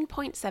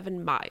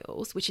 9.7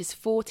 miles, which is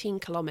 14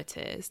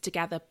 kilometres, to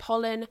gather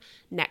pollen,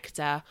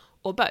 nectar,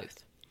 or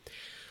both.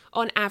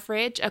 On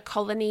average, a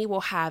colony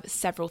will have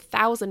several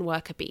thousand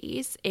worker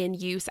bees in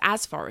use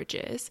as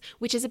foragers,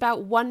 which is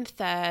about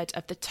 1/3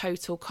 of the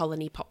total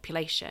colony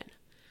population.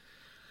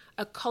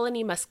 A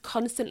colony must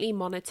constantly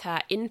monitor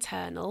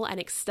internal and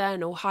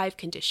external hive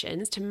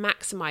conditions to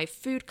maximise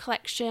food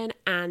collection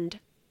and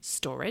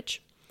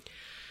storage.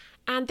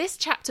 And this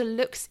chapter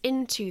looks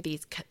into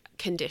these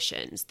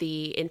conditions,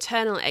 the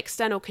internal and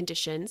external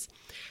conditions,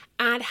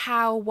 and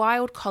how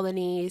wild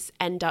colonies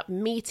end up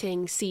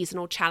meeting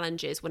seasonal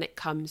challenges when it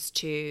comes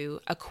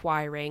to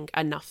acquiring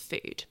enough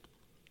food.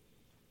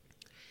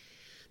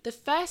 The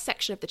first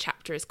section of the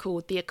chapter is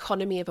called The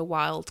Economy of a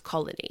Wild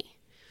Colony.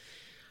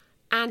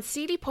 And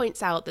Seeley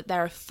points out that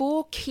there are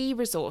 4 key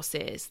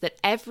resources that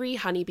every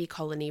honeybee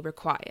colony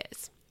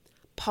requires: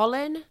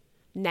 pollen,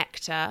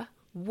 nectar,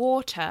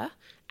 water,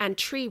 and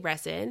tree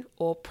resin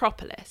or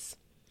propolis.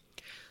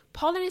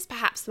 Pollen is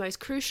perhaps the most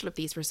crucial of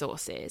these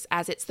resources,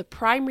 as it's the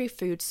primary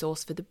food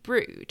source for the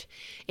brood.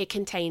 It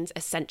contains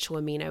essential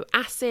amino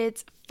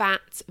acids,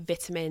 fats,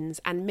 vitamins,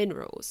 and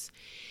minerals.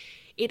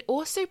 It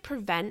also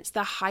prevents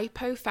the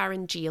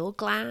hypopharyngeal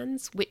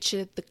glands, which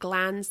are the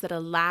glands that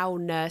allow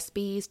nurse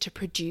bees to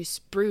produce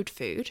brood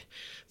food,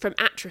 from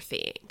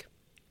atrophying.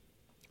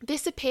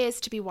 This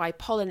appears to be why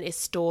pollen is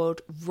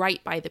stored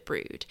right by the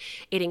brood.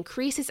 It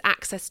increases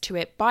access to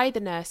it by the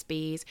nurse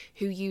bees,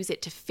 who use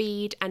it to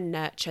feed and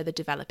nurture the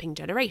developing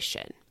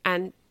generation.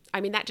 And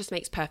I mean, that just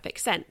makes perfect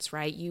sense,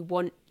 right? You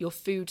want your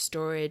food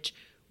storage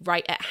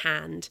right at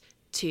hand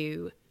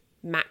to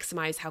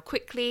maximize how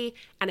quickly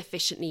and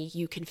efficiently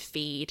you can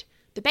feed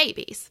the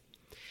babies.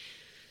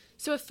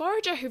 So a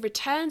forager who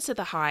returns to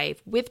the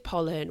hive with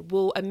pollen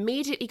will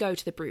immediately go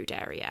to the brood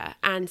area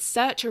and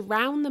search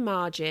around the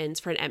margins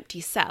for an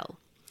empty cell.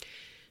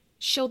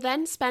 She'll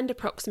then spend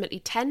approximately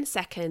 10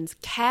 seconds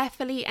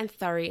carefully and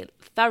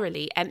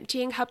thoroughly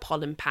emptying her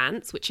pollen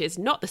pants, which is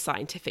not the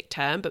scientific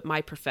term, but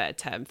my preferred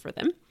term for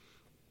them.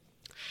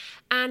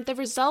 And the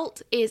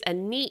result is a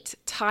neat,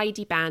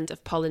 tidy band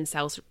of pollen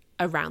cells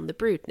around the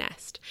brood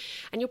nest.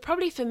 And you're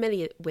probably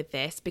familiar with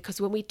this because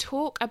when we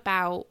talk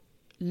about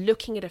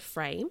looking at a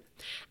frame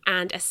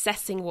and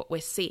assessing what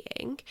we're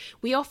seeing,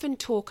 we often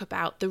talk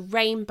about the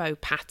rainbow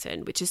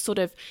pattern, which is sort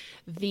of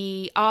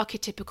the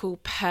archetypical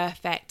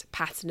perfect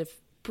pattern of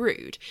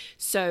brood.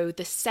 So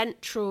the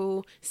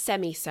central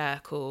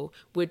semicircle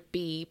would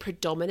be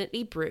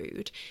predominantly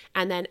brood,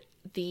 and then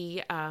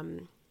the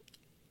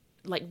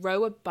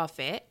row above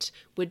it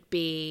would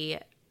be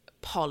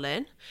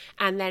pollen,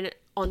 and then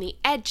on the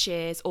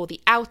edges or the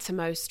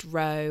outermost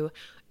row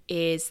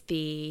is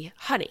the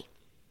honey.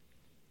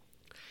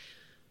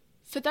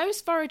 For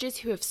those foragers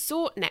who have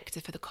sought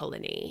nectar for the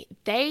colony,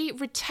 they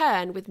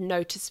return with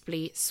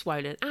noticeably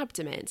swollen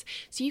abdomens.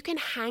 So you can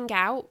hang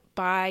out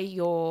by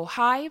your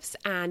hives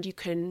and you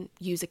can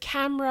use a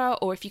camera,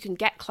 or if you can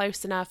get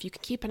close enough, you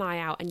can keep an eye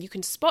out and you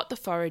can spot the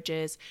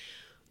foragers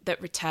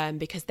that return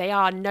because they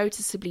are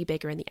noticeably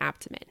bigger in the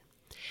abdomen.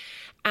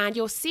 And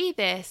you'll see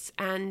this,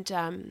 and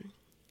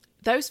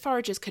those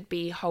foragers could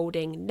be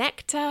holding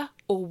nectar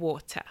or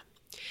water.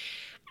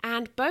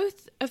 And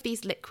both of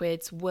these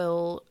liquids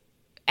will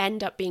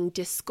end up being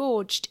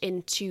disgorged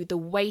into the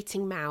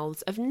waiting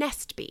mouths of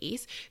nest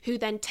bees, who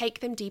then take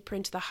them deeper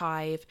into the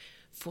hive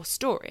for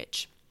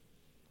storage.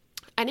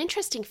 An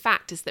interesting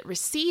fact is that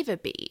receiver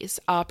bees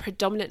are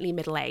predominantly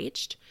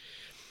middle-aged.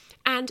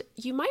 And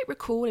you might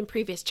recall in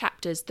previous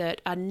chapters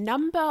that a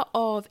number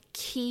of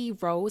key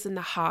roles in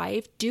the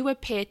hive do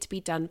appear to be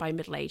done by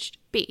middle-aged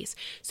bees.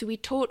 So we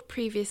talked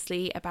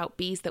previously about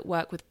bees that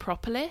work with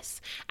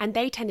propolis, and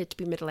they tended to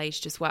be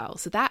middle-aged as well.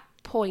 So that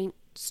point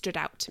stood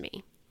out to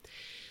me.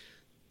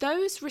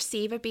 Those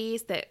receiver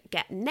bees that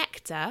get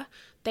nectar,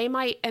 they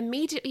might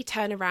immediately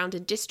turn around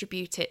and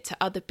distribute it to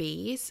other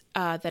bees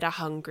that are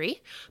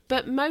hungry,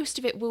 but most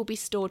of it will be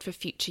stored for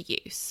future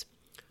use.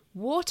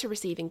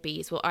 Water-receiving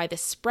bees will either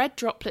spread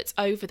droplets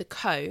over the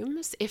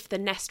combs if the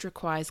nest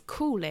requires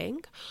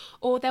cooling,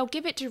 or they'll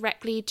give it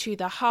directly to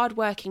the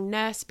hard-working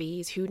nurse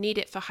bees who need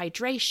it for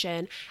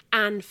hydration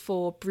and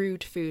for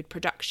brood food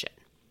production.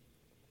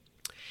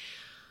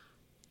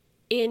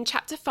 In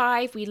Chapter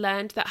 5, we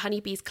learned that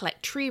honeybees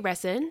collect tree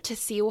resin to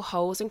seal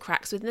holes and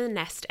cracks within the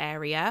nest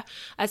area,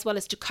 as well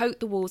as to coat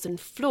the walls and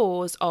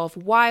floors of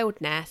wild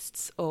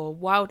nests or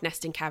wild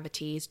nesting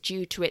cavities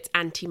due to its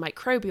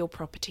antimicrobial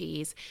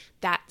properties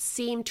that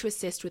seem to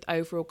assist with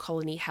overall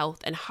colony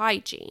health and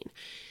hygiene.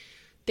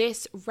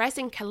 This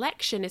resin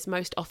collection is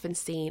most often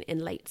seen in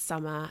late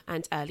summer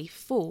and early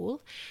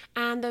fall,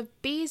 and the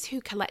bees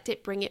who collect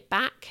it bring it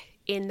back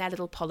in their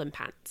little pollen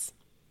pants.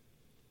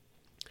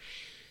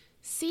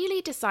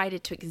 Seeley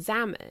decided to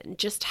examine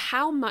just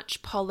how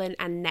much pollen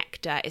and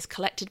nectar is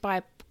collected by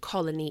a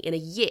colony in a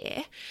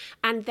year,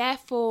 and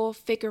therefore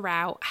figure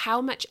out how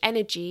much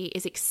energy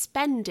is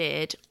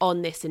expended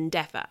on this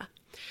endeavour.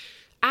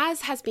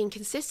 As has been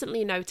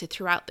consistently noted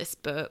throughout this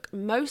book,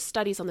 most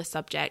studies on the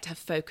subject have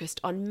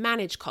focused on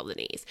managed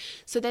colonies,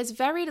 so there's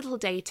very little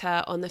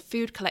data on the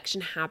food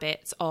collection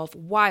habits of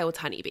wild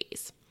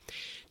honeybees.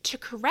 To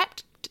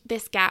correct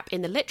this gap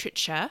in the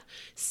literature,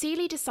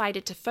 Seeley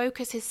decided to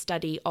focus his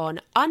study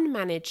on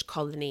unmanaged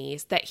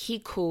colonies that he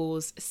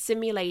calls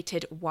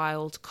simulated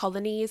wild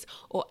colonies,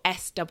 or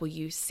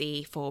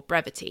SWC for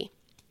brevity.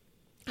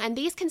 And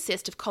these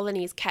consist of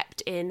colonies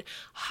kept in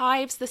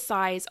hives the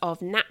size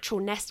of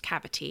natural nest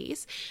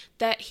cavities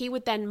that he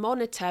would then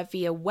monitor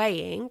via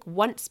weighing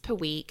once per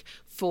week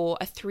for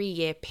a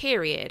 3-year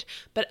period.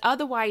 But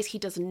otherwise, he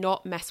does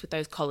not mess with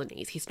those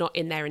colonies. He's not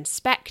in there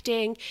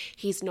inspecting.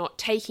 He's not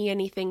taking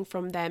anything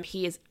from them.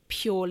 He is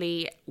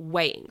purely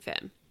weighing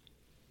them.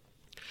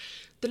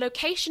 The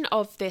location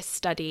of this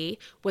study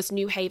was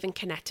New Haven,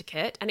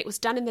 Connecticut, and it was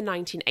done in the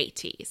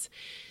 1980s.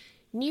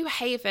 New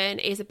Haven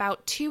is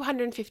about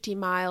 250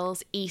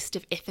 miles east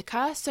of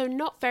Ithaca, so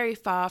not very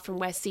far from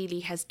where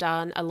Seeley has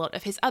done a lot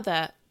of his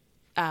other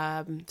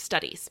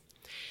studies.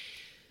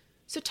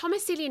 So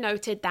Thomas Seeley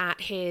noted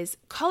that his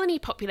colony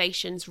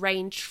populations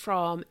ranged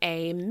from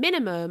a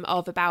minimum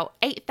of about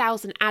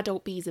 8,000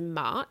 adult bees in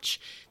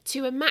March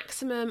to a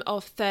maximum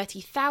of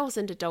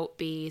 30,000 adult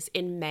bees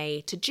in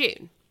May to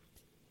June.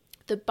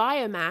 The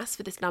biomass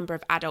for this number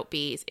of adult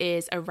bees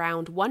is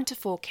around 1 to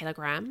 4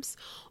 kilograms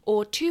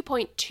or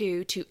 2.2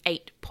 to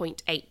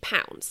 8.8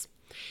 pounds.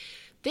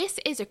 This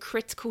is a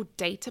critical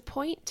data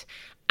point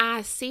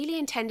as Seeley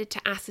intended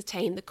to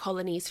ascertain the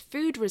colony's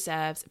food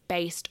reserves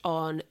based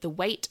on the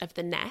weight of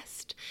the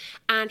nest,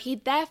 and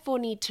he'd therefore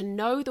need to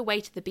know the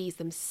weight of the bees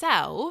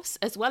themselves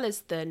as well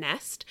as the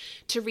nest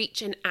to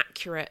reach an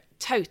accurate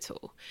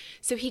total.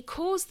 So he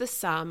calls the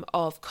sum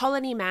of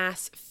colony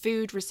mass,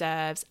 food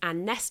reserves,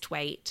 and nest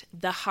weight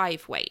the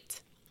hive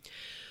weight.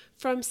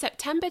 From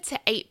September to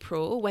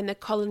April, when the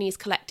colonies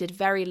collected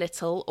very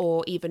little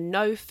or even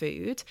no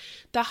food,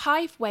 the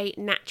hive weight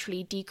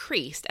naturally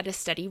decreased at a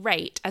steady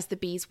rate as the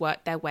bees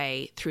worked their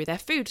way through their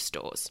food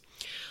stores.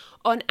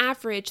 On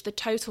average, the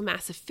total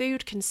mass of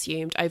food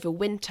consumed over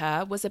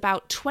winter was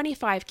about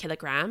 25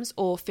 kilograms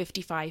or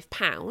 55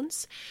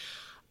 pounds,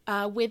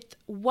 with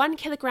 1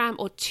 kilogram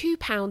or 2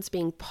 pounds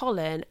being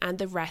pollen and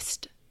the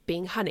rest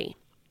being honey.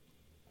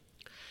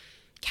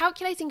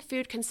 Calculating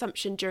food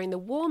consumption during the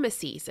warmer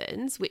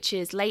seasons, which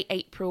is late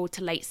April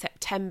to late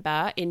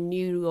September in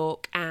New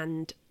York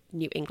and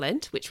New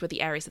England, which were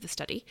the areas of the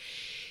study,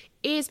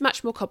 is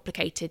much more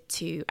complicated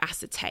to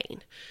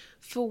ascertain.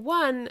 For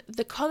one,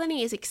 the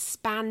colony is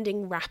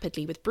expanding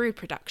rapidly with brood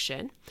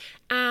production,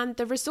 and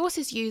the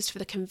resources used for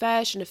the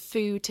conversion of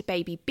food to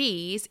baby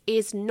bees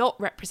is not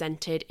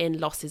represented in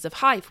losses of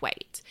hive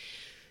weight.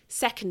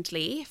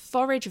 Secondly,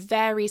 forage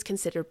varies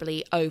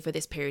considerably over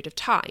this period of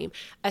time,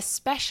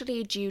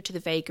 especially due to the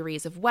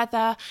vagaries of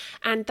weather,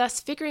 and thus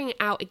figuring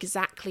out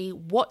exactly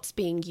what's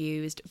being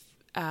used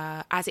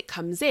as it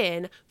comes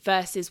in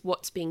versus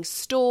what's being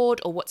stored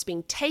or what's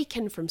being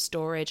taken from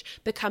storage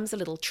becomes a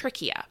little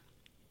trickier.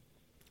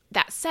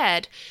 That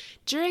said,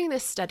 during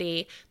this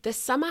study, the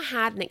summer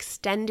had an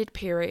extended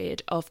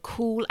period of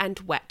cool and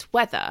wet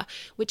weather,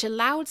 which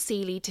allowed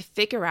Seeley to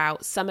figure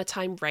out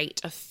summertime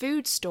rate of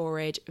food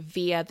storage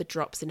via the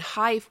drops in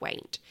hive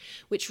weight,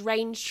 which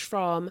ranged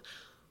from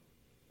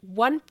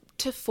 1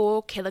 to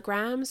 4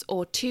 kilograms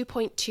or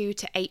 2.2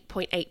 to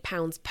 8.8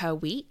 pounds per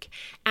week,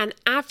 and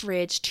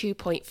average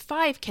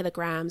 2.5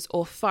 kilograms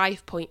or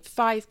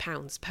 5.5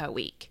 pounds per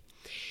week.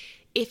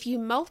 If you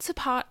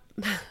multiply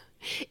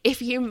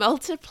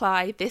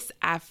this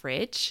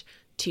average,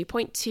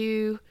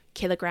 2.2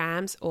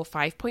 kilograms or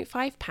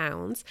 5.5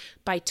 pounds,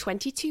 by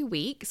 22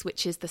 weeks,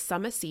 which is the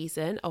summer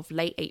season of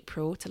late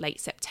April to late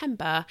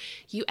September,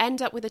 you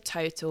end up with a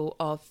total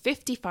of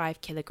 55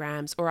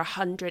 kilograms or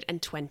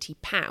 120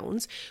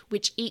 pounds,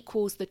 which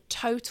equals the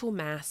total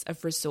mass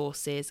of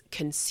resources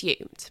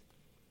consumed.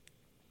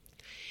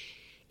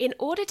 In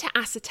order to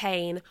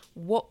ascertain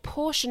what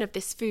portion of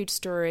this food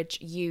storage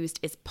used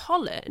is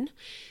pollen,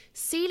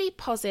 Seeley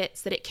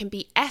posits that it can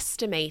be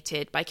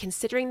estimated by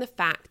considering the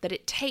fact that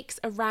it takes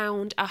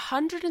around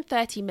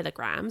 130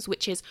 milligrams,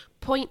 which is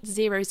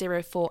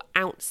 0.004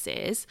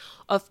 ounces,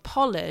 of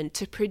pollen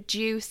to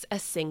produce a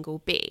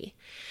single bee.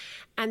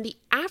 And the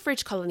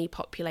average colony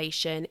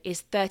population is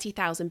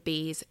 30,000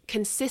 bees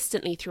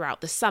consistently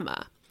throughout the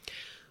summer.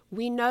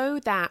 We know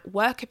that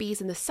worker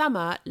bees in the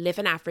summer live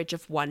an average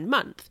of 1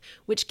 month,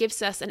 which gives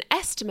us an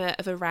estimate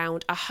of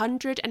around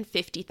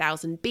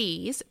 150,000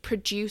 bees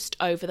produced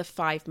over the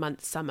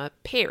 5-month summer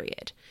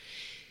period.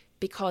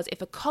 Because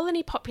if a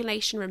colony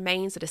population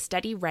remains at a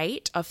steady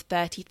rate of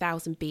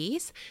 30,000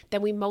 bees,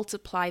 then we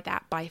multiply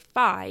that by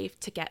 5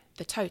 to get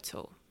the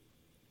total.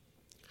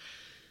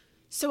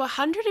 So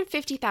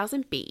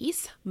 150,000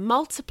 bees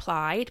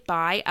multiplied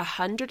by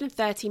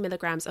 130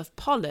 milligrams of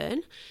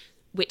pollen,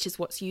 which is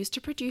what's used to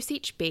produce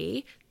each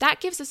bee, that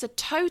gives us a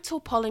total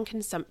pollen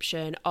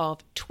consumption of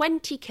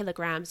 20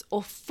 kilograms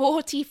or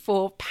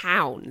 44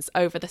 pounds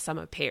over the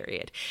summer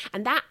period.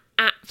 And that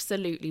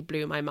absolutely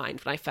blew my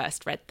mind when I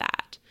first read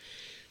that.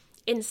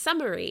 In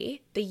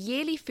summary, the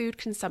yearly food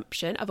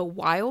consumption of a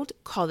wild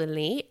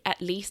colony,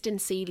 at least in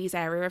Seeley's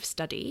area of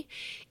study,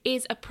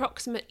 is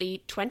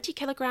approximately 20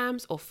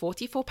 kilograms or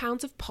 44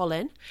 pounds of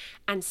pollen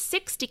and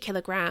 60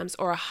 kilograms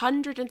or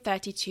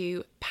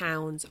 132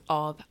 pounds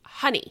of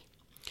honey.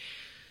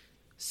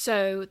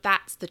 So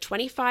that's the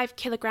 25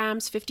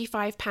 kilograms,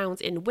 55 pounds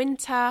in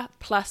winter,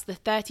 plus the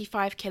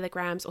 35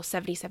 kilograms or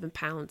 77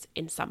 pounds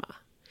in summer.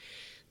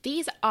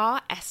 These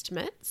are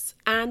estimates,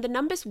 and the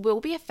numbers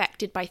will be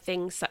affected by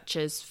things such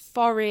as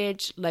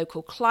forage,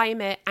 local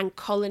climate, and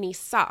colony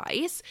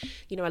size.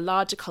 A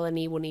larger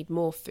colony will need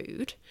more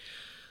food.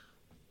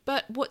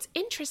 But what's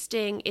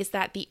interesting is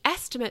that the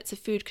estimates of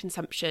food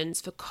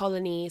consumptions for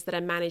colonies that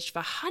are managed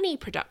for honey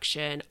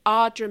production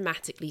are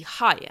dramatically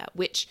higher,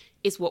 which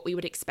is what we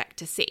would expect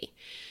to see.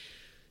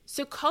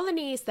 So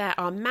colonies that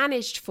are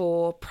managed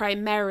for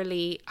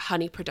primarily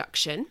honey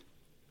production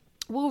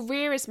will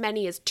rear as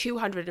many as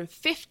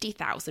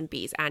 250,000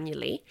 bees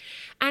annually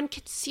and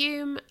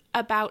consume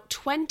about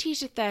 20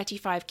 to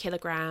 35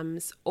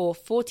 kilograms or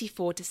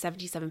 44 to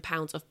 77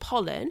 pounds of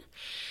pollen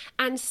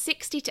and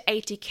 60 to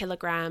 80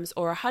 kilograms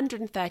or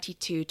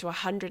 132 to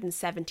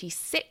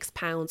 176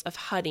 pounds of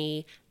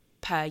honey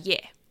per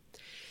year.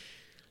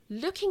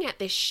 Looking at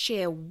this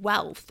sheer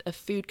wealth of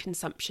food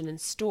consumption and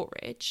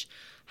storage,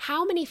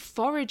 how many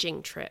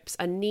foraging trips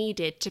are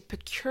needed to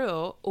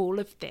procure all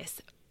of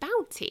this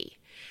bounty?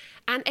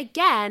 And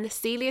again,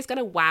 Celia is going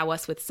to wow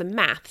us with some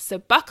math. So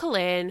buckle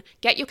in,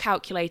 get your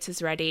calculators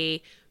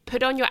ready,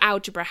 put on your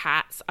algebra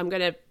hats. I'm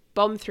going to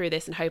bomb through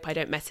this and hope I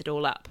don't mess it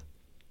all up.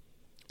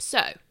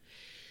 So,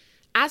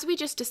 as we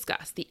just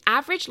discussed, the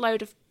average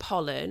load of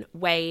pollen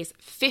weighs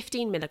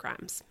 15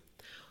 milligrams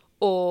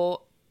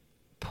or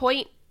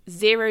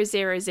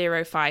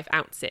 0.0005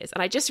 ounces.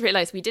 And I just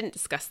realized we didn't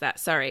discuss that.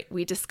 Sorry,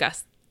 we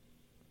discussed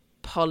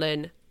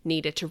pollen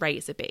needed to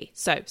raise a bee.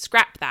 So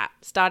scrap that,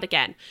 start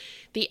again.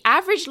 The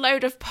average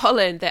load of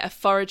pollen that a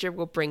forager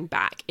will bring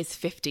back is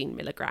 15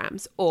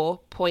 milligrams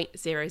or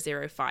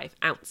 0.005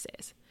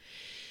 ounces.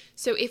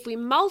 So if we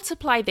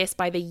multiply this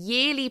by the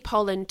yearly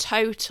pollen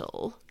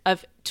total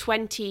of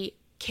 20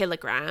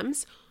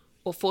 kilograms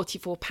or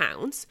 44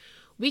 pounds,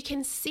 we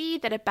can see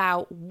that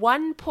about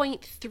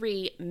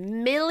 1.3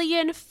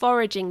 million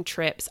foraging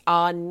trips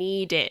are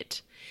needed.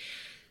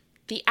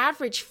 The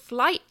average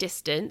flight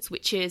distance,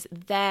 which is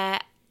there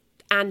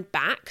and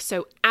back,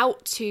 so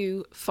out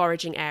to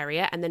foraging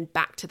area and then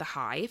back to the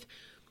hive,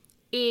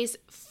 is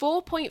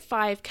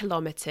 4.5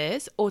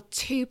 kilometers or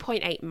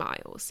 2.8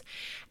 miles.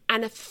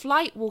 And a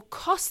flight will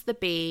cost the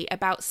bee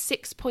about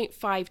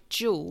 6.5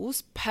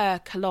 joules per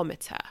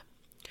kilometer.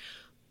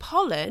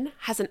 Pollen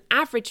has an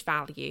average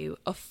value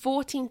of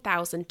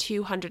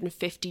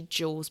 14,250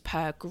 joules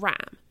per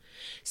gram.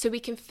 So we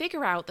can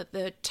figure out that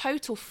the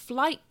total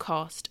flight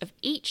cost of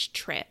each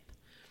trip,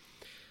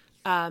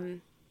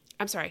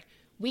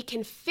 we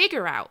can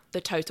figure out the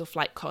total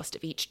flight cost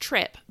of each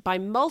trip by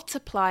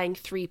multiplying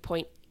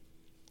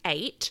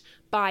 3.8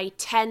 by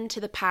 10 to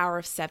the power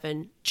of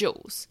 7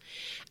 joules.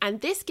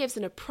 And this gives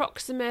an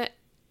approximate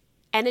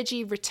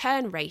energy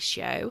return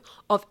ratio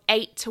of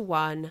 8 to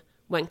 1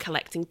 when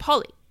collecting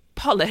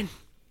pollen.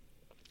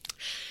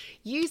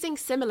 Using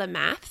similar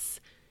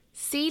maths,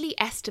 Seeley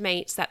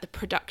estimates that the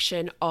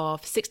production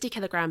of 60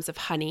 kilograms of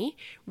honey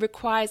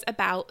requires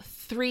about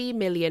 3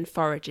 million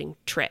foraging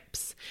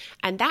trips,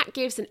 and that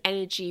gives an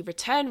energy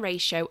return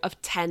ratio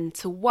of 10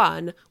 to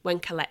 1 when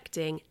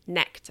collecting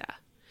nectar.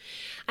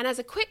 And as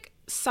a quick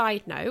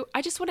side note,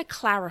 I just want to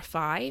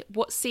clarify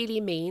what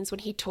Seeley means when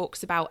he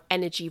talks about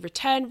energy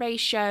return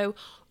ratio,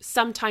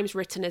 sometimes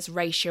written as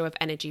ratio of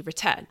energy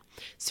return.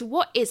 So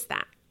what is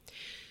that?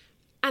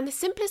 And the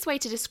simplest way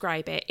to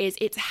describe it is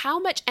it's how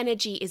much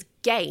energy is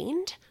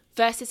gained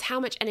versus how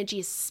much energy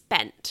is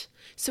spent.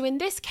 So in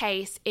this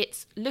case,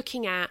 it's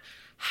looking at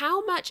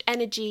how much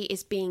energy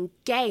is being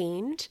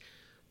gained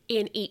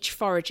in each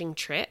foraging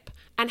trip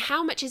and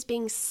how much is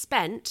being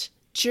spent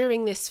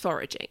during this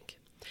foraging.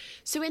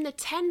 So in the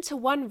 10 to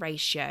 1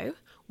 ratio,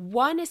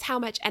 1 is how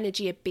much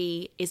energy a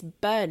bee is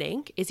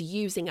burning, is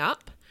using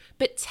up,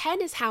 but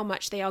 10 is how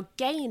much they are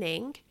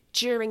gaining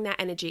during that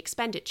energy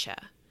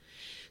expenditure.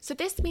 So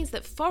this means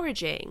that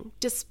foraging,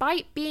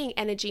 despite being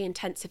energy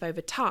intensive over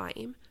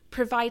time,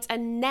 provides a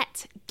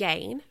net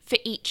gain for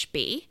each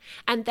bee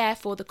and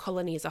therefore the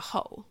colony as a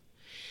whole.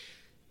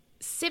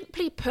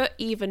 Simply put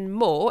even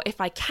more,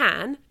 if I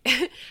can,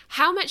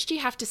 how much do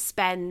you have to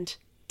spend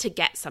to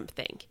get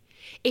something?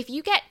 If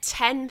you get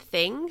 10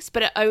 things,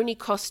 but it only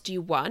costs you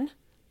 1,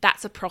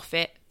 that's a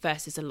profit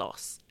versus a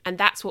loss. And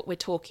that's what we're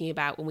talking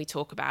about when we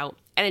talk about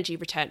energy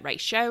return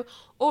ratio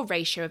or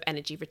ratio of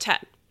energy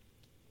return.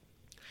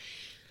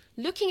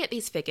 Looking at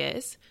these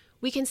figures,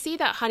 we can see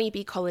that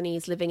honeybee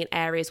colonies living in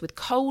areas with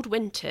cold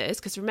winters,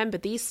 because remember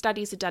these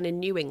studies are done in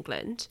New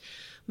England,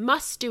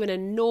 must do an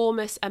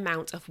enormous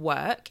amount of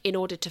work in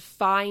order to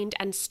find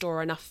and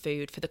store enough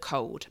food for the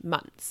cold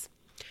months.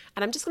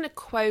 And I'm just going to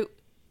quote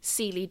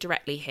Seeley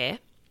directly here.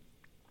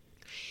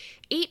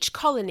 Each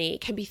colony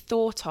can be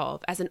thought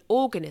of as an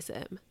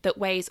organism that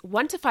weighs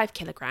 1 to 5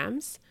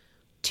 kilograms,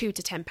 2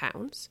 to 10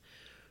 pounds,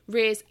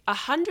 rears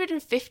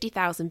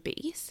 150,000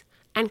 bees,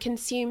 and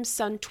consumes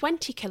some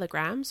 20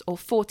 kilograms or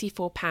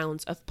 44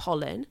 pounds of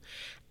pollen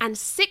and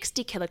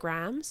 60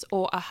 kilograms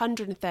or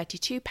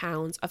 132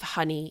 pounds of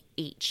honey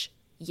each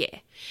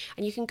year.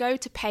 And you can go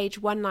to page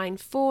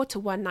 194 to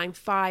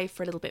 195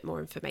 for a little bit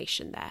more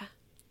information there.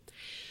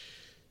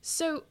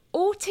 So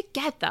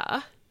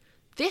altogether,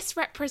 This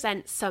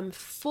represents some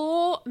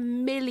 4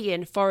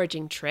 million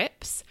foraging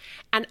trips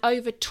and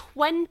over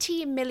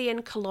 20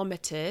 million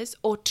kilometres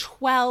or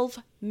 12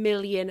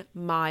 million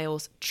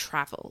miles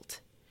travelled.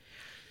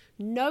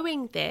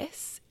 Knowing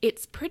this,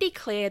 it's pretty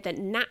clear that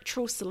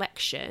natural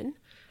selection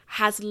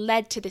has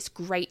led to this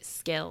great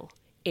skill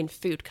in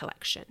food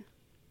collection.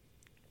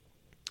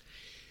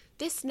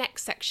 This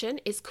next section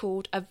is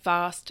called a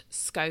vast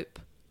scope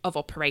of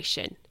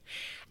operation.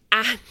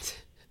 And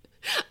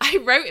I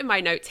wrote in my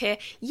notes here,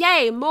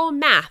 yay, more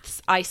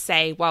maths, I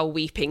say while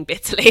weeping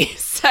bitterly.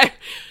 So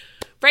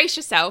brace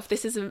yourself.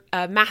 This is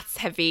a maths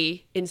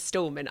heavy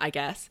installment, I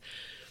guess.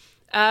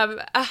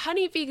 A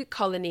honeybee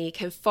colony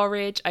can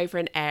forage over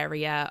an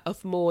area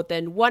of more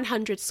than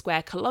 100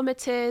 square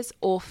kilometres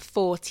or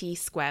 40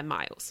 square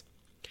miles.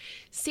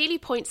 Seeley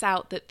points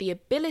out that the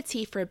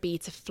ability for a bee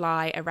to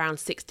fly around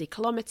 60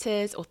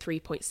 kilometres or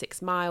 3.6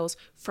 miles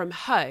from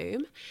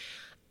home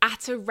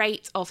at a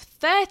rate of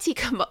 30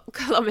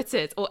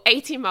 kilometres or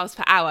 18 miles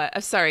per hour.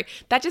 Sorry,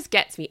 that just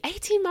gets me.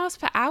 18 miles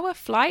per hour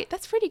flight?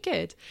 That's pretty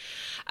good.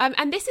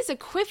 And this is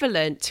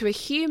equivalent to a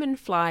human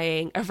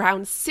flying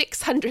around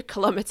 600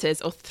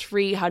 kilometres or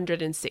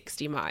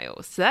 360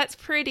 miles. So that's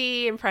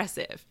pretty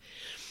impressive.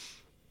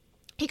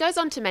 He goes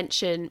on to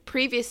mention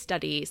previous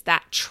studies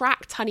that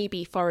tracked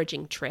honeybee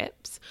foraging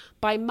trips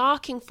by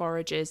marking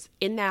foragers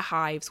in their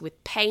hives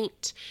with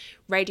paint,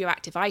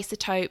 radioactive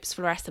isotopes,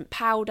 fluorescent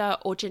powder,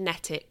 or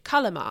genetic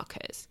colour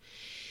markers.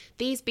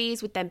 These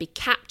bees would then be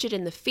captured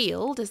in the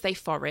field as they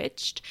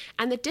foraged,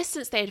 and the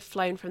distance they had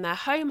flown from their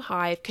home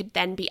hive could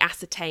then be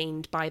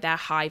ascertained by their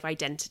hive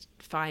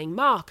identifying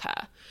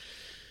marker.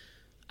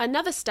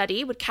 Another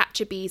study would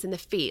capture bees in the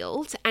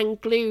field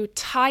and glue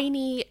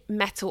tiny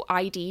metal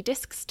ID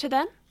discs to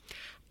them,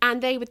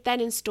 and they would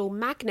then install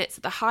magnets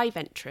at the hive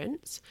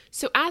entrance.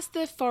 So as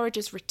the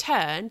foragers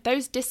returned,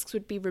 those discs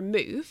would be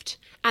removed,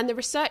 and the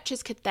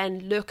researchers could then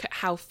look at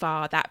how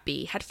far that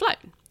bee had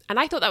flown. And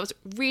I thought that was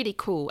really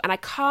cool, and I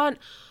can't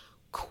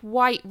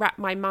quite wrap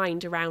my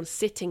mind around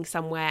sitting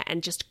somewhere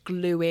and just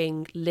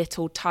gluing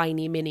little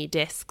tiny mini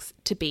discs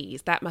to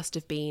bees. That must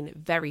have been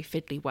very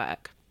fiddly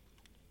work.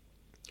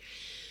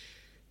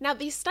 Now,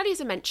 these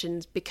studies are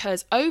mentioned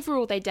because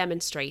overall they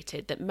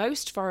demonstrated that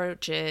most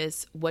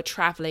foragers were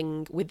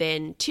travelling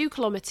within 2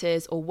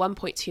 kilometres or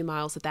 1.2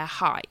 miles of their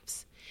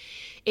hives.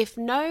 If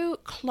no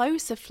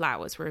closer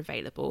flowers were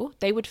available,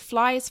 they would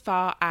fly as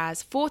far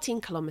as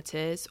 14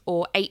 kilometres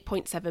or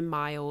 8.7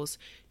 miles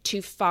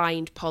to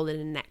find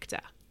pollen and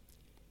nectar.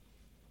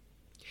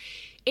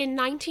 In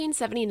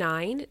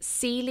 1979,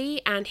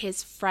 Seeley and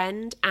his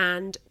friend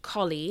and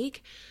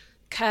colleague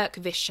Kirk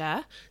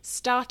Vischer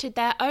started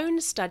their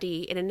own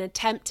study in an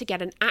attempt to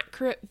get an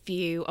accurate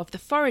view of the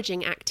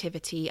foraging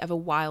activity of a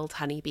wild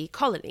honeybee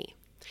colony.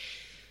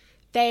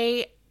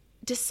 They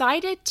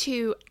decided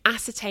to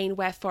ascertain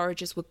where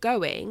foragers were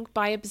going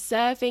by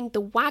observing the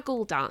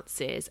waggle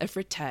dances of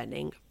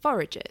returning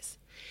foragers.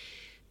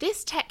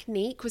 This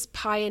technique was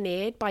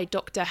pioneered by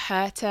Dr.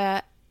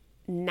 Herta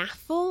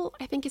Knaffel,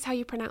 I think is how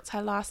you pronounce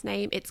her last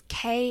name. It's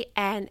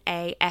Knaffl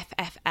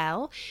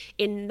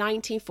in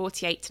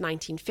 1948 to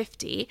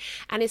 1950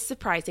 and is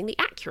surprisingly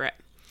accurate.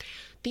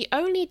 The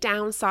only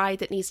downside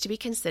that needs to be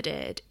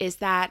considered is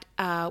that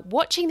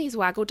watching these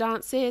waggle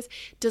dances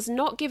does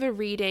not give a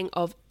reading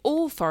of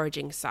all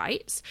foraging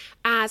sites,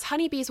 as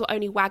honeybees will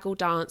only waggle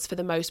dance for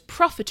the most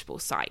profitable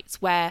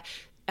sites where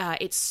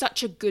it's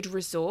such a good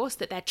resource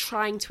that they're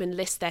trying to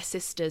enlist their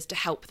sisters to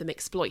help them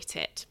exploit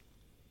it.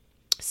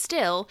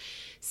 Still,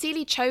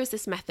 Seeley chose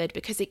this method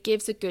because it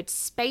gives a good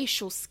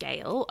spatial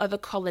scale of a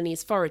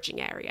colony's foraging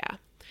area.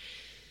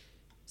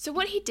 So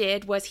what he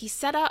did was he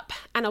set up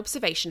an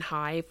observation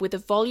hive with a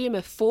volume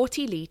of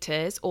 40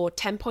 litres or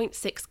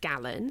 10.6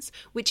 gallons,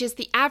 which is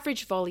the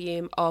average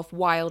volume of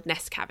wild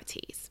nest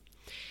cavities.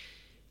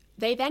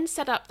 They then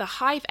set up the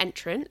hive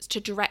entrance to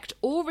direct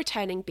all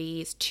returning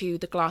bees to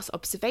the glass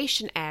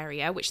observation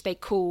area, which they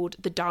called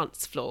the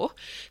dance floor,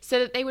 so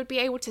that they would be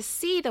able to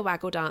see the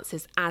waggle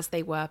dances as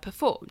they were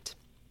performed.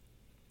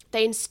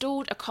 They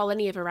installed a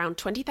colony of around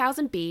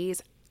 20,000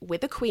 bees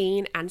with a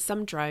queen and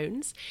some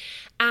drones,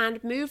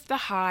 and moved the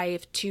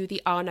hive to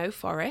the Arno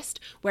forest,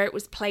 where it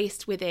was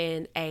placed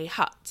within a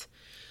hut.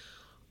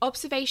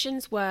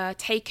 Observations were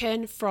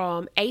taken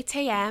from 8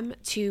 a.m.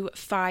 to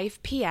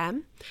 5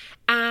 p.m.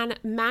 and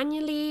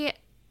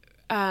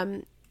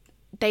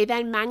they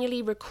then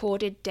manually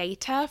recorded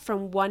data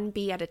from one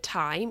bee at a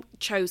time,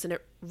 chosen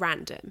at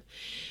random.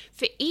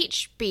 For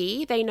each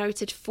bee, they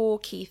noted 4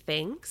 key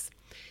things: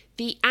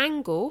 the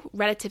angle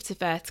relative to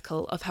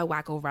vertical of her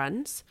waggle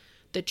runs,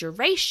 the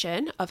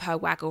duration of her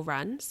waggle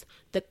runs,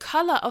 the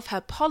colour of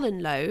her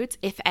pollen loads,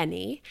 if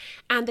any,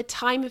 and the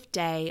time of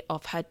day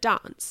of her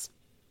dance.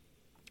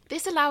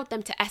 This allowed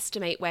them to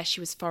estimate where she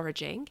was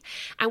foraging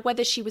and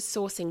whether she was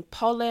sourcing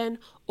pollen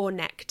or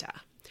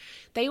nectar.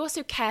 They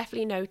also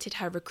carefully noted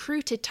her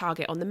recruited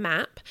target on the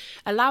map,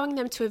 allowing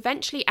them to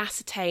eventually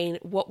ascertain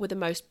what were the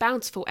most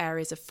bountiful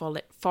areas of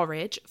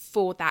forage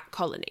for that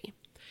colony.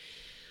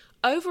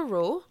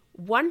 Overall,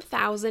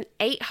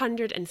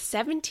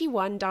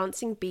 1,871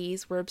 dancing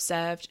bees were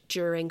observed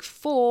during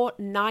 4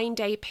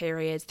 9-day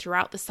periods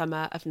throughout the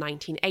summer of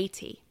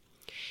 1980.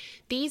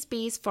 These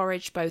bees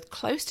foraged both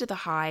close to the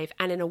hive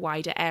and in a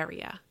wider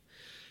area.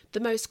 The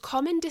most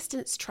common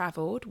distance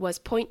travelled was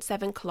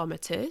 0.7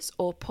 kilometres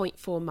or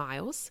 0.4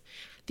 miles.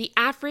 The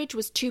average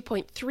was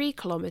 2.3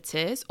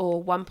 kilometres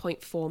or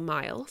 1.4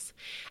 miles.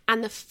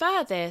 And the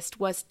furthest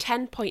was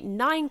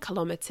 10.9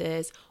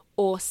 kilometres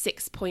or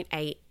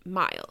 6.8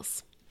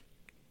 miles.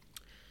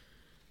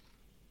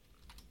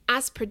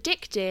 As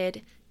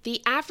predicted,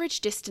 the average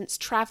distance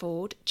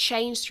travelled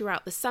changed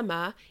throughout the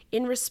summer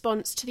in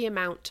response to the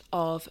amount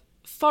of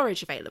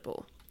forage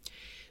available.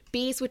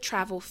 Bees would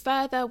travel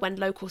further when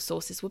local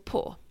sources were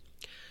poor.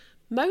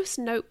 Most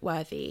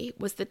noteworthy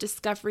was the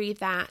discovery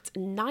that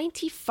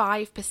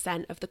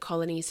 95% of the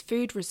colony's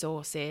food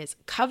resources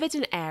covered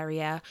an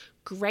area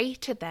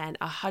greater than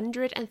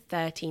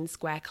 113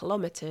 square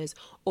kilometres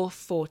or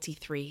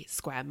 43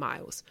 square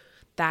miles.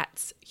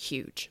 That's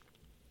huge.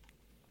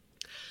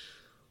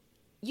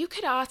 You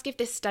could ask if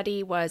this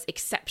study was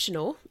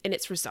exceptional in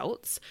its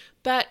results,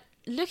 but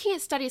looking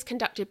at studies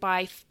conducted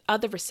by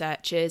other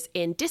researchers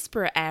in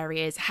disparate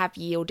areas have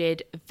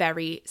yielded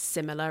very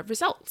similar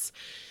results.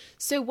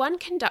 So one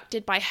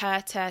conducted by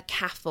Herta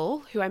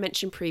Kaffel, who I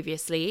mentioned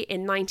previously,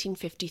 in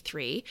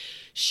 1953,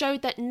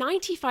 showed that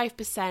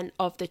 95%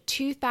 of the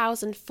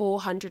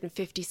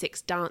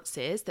 2,456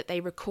 dances that they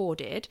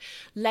recorded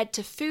led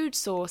to food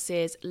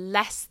sources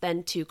less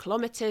than 2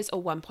 kilometres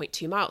or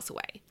 1.2 miles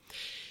away.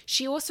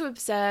 She also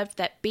observed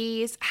that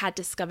bees had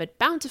discovered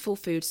bountiful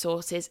food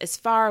sources as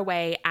far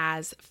away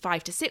as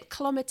 5 to 6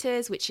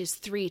 kilometres, which is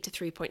 3 to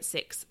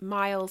 3.6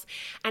 miles,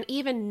 and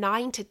even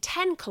 9 to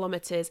 10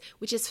 kilometres,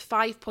 which is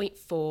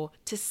 5.4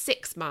 to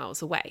 6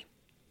 miles away.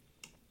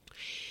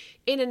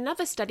 In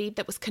another study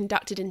that was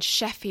conducted in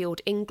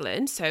Sheffield,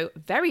 England, so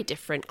very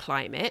different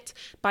climate,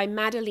 by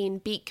Madeleine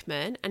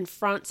Beekman and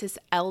Francis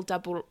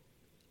L.W.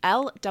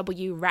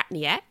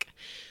 Ratniek,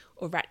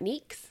 or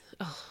Ratnieks.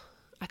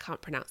 I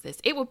can't pronounce this.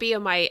 It will be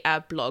on my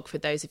blog for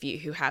those of you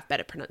who have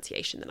better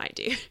pronunciation than I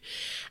do.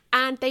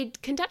 And they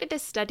conducted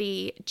this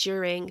study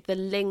during the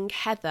Ling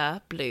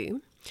Heather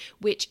bloom,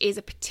 which is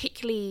a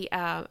particularly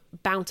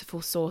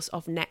bountiful source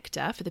of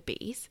nectar for the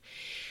bees.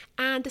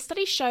 And the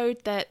study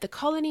showed that the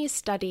colonies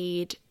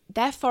studied,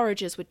 their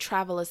foragers would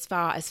travel as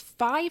far as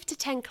 5 to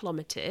 10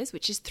 kilometres,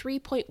 which is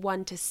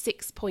 3.1 to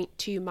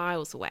 6.2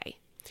 miles away.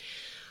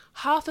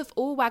 Half of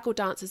all waggle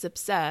dances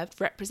observed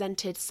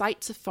represented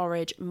sites of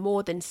forage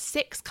more than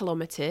 6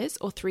 kilometres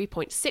or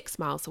 3.6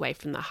 miles away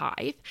from the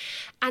hive,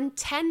 and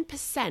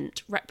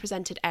 10%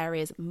 represented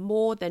areas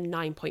more than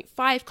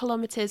 9.5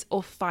 kilometres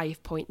or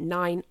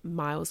 5.9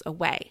 miles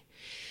away.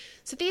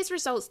 So these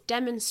results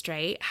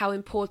demonstrate how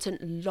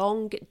important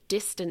long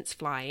distance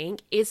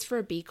flying is for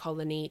a bee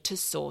colony to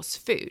source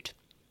food.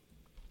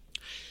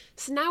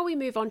 So now we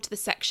move on to the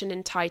section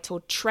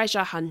entitled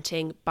Treasure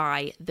Hunting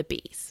by the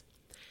Bees.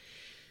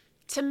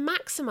 To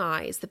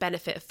maximise the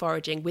benefit of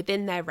foraging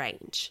within their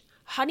range,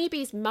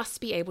 honeybees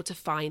must be able to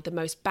find the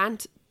most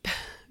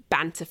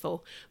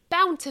bountiful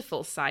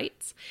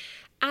sites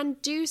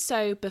and do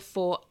so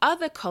before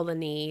other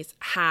colonies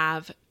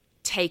have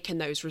taken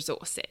those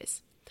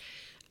resources.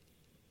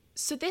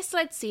 So this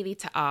led Seeley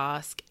to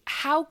ask,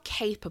 how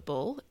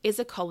capable is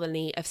a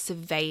colony of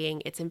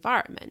surveying its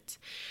environment?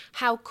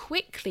 How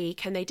quickly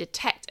can they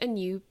detect a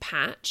new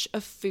patch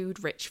of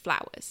food-rich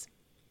flowers?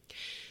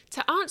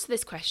 To answer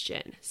this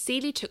question,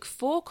 Seeley took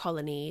 4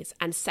 colonies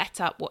and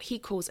set up what he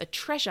calls a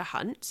treasure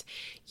hunt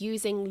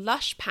using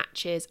lush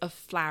patches of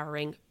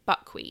flowering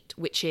buckwheat,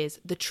 which is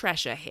the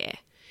treasure here.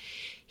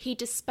 He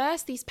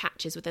dispersed these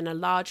patches within a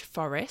large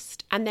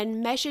forest and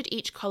then measured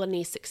each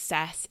colony's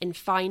success in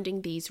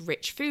finding these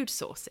rich food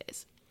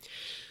sources.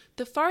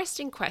 The forest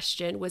in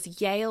question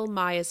was Yale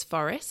Myers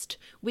Forest,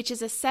 which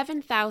is a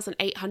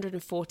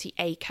 7,840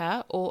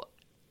 acre or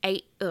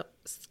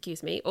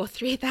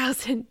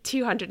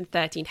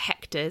 3,213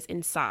 hectares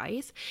in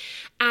size,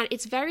 and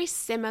it's very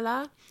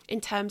similar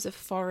in terms of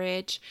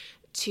forage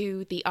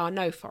to the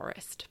Arnaud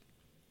forest.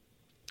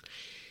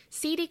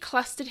 Seeley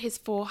clustered his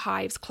 4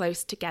 hives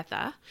close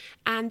together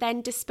and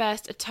then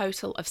dispersed a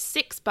total of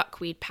 6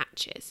 buckwheat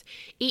patches,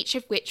 each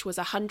of which was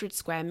 100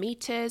 square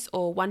metres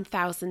or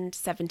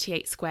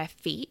 1,078 square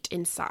feet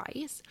in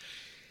size.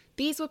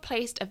 These were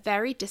placed a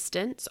very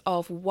distance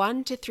of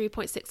 1 to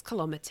 3.6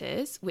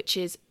 kilometres, which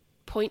is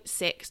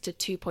 0.6 to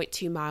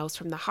 2.2 miles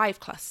from the hive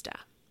cluster.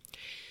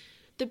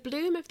 The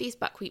bloom of these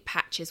buckwheat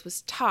patches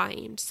was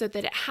timed so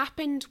that it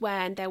happened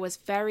when there was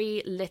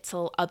very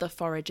little other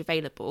forage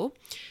available.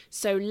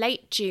 So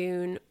late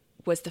June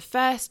was the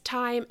first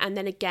time, and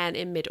then again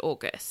in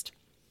mid-August.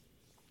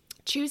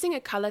 Choosing a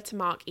colour to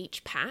mark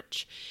each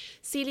patch,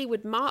 Seeley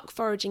would mark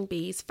foraging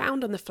bees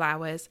found on the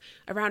flowers,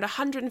 around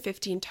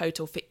 115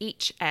 total for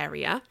each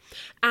area,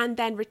 and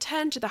then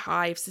return to the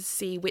hives to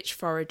see which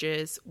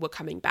foragers were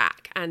coming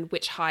back and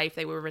which hive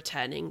they were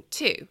returning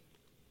to.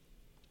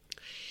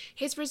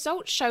 His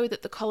results show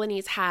that the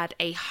colonies had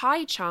a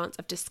high chance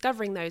of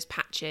discovering those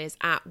patches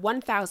at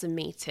 1,000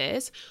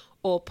 metres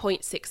or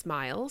 0.6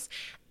 miles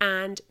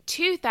and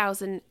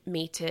 2,000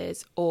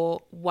 metres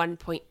or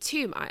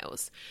 1.2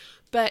 miles.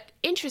 But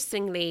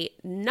interestingly,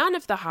 none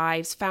of the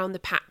hives found the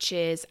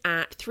patches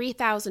at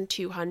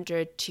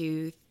 3,200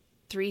 to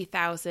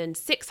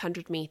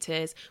 3,600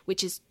 metres,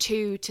 which is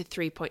 2 to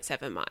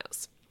 3.7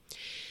 miles.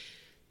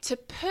 To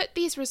put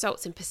these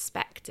results in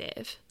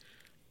perspective,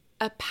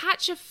 a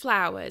patch of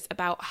flowers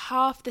about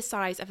half the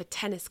size of a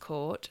tennis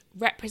court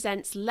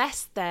represents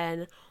less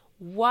than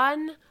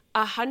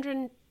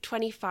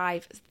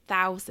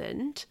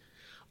 125,000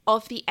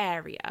 of the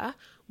area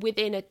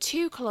within a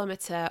 2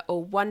 kilometre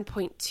or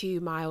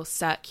 1.2 mile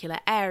circular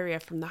area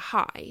from the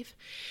hive,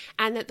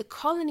 and that the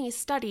colonies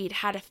studied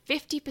had a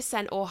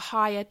 50% or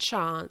higher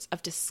chance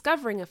of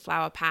discovering a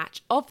flower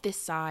patch of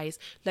this size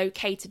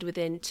located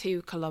within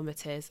 2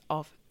 kilometres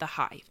of the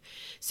hive.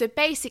 So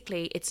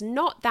basically, it's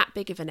not that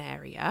big of an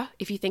area,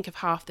 if you think of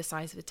half the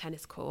size of a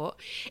tennis court,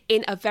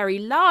 in a very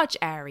large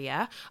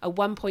area, a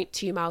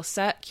 1.2 mile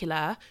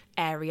circular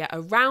area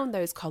around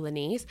those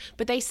colonies,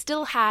 but they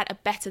still had a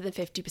better than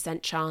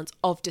 50% chance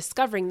of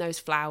discovering those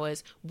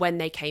flowers when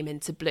they came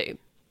into bloom.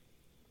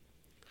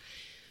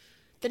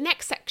 The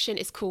next section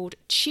is called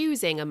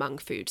choosing among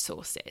food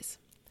sources.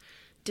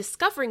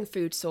 Discovering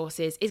food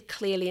sources is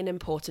clearly an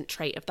important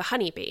trait of the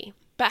honeybee,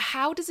 but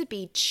how does a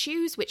bee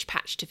choose which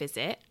patch to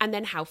visit and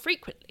then how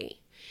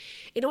frequently?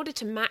 In order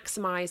to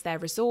maximise their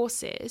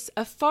resources,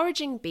 a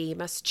foraging bee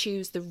must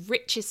choose the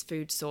richest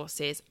food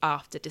sources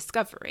after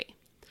discovery.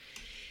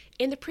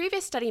 In the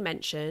previous study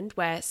mentioned,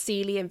 where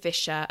Seeley and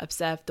Vischer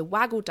observed the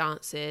waggle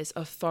dances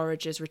of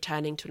foragers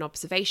returning to an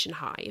observation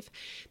hive,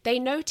 they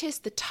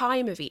noticed the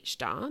time of each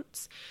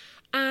dance,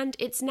 and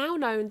it's now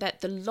known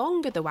that the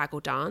longer the waggle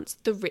dance,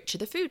 the richer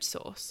the food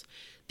source.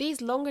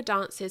 These longer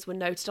dances were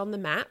noted on the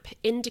map,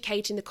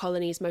 indicating the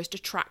colony's most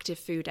attractive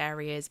food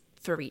areas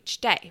for each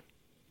day.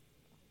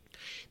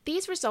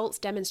 These results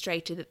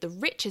demonstrated that the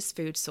richest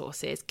food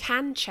sources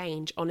can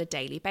change on a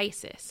daily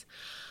basis.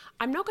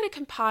 I'm not going to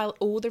compile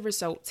all the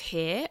results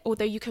here,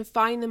 although you can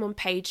find them on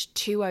page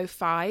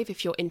 205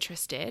 if you're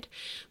interested.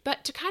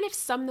 But to kind of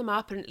sum them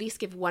up and at least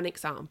give one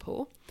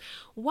example,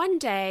 one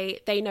day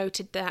they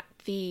noted that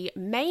the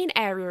main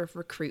area of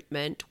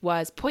recruitment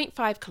was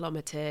 0.5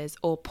 kilometres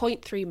or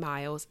 0.3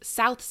 miles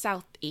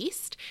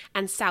south-southeast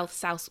and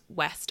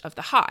south-southwest of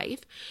the hive,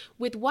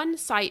 with one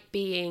site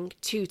being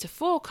 2 to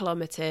 4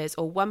 kilometres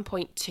or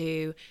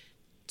 1.2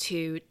 to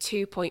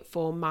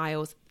 2.4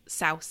 miles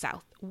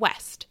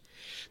south-southwest.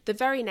 The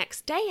very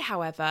next day,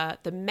 however,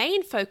 the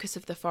main focus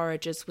of the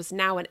foragers was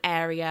now an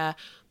area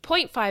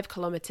 0.5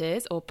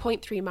 kilometres or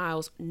 0.3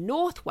 miles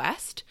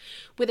northwest,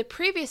 with a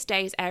previous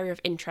day's area of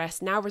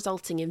interest now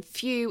resulting in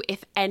few,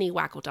 if any,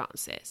 waggle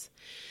dances.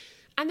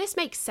 And this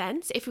makes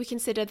sense if we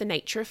consider the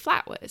nature of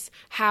flowers,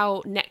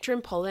 how nectar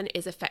and pollen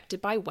is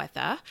affected by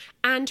weather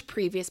and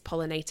previous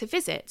pollinator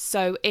visits.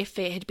 So if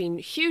it had been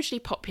hugely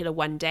popular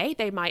one day,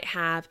 they might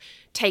have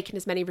taken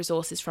as many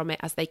resources from it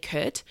as they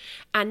could,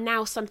 and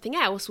now something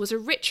else was a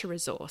richer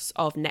resource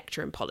of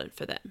nectar and pollen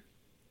for them.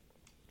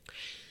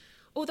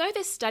 Although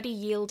this study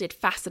yielded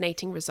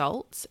fascinating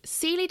results,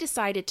 Seeley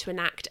decided to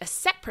enact a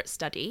separate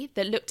study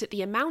that looked at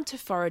the amount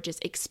of foragers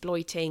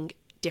exploiting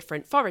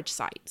different forage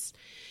sites.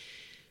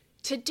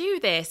 To do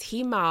this,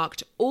 he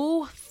marked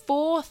all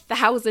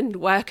 4,000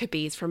 worker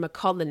bees from a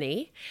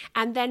colony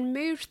and then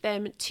moved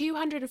them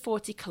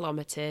 240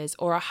 kilometres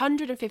or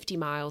 150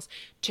 miles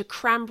to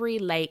Cranberry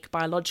Lake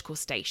Biological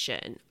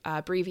Station,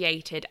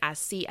 abbreviated as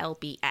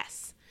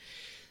CLBS.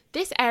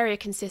 This area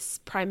consists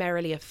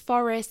primarily of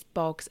forests,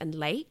 bogs and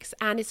lakes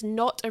and is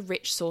not a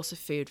rich source of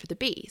food for the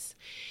bees.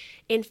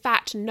 In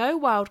fact, no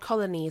wild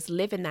colonies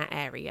live in that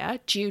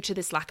area due to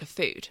this lack of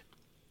food.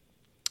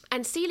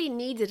 And Seeley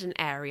needed an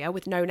area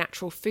with no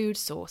natural food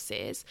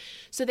sources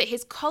so that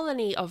his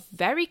colony of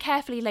very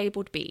carefully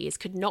labelled bees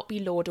could not be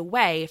lured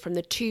away from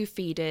the 2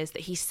 feeders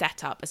that he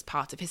set up as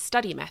part of his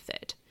study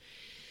method.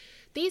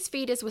 These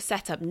feeders were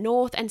set up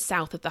north and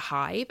south of the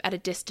hive at a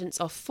distance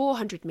of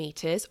 400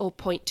 metres or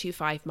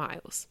 0.25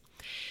 miles.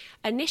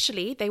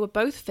 Initially, they were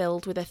both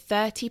filled with a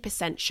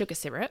 30% sugar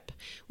syrup,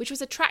 which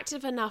was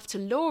attractive enough to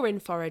lure in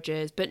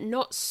foragers but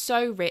not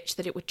so rich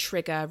that it would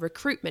trigger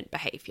recruitment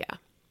behaviour.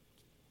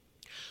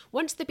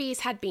 Once the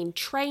bees had been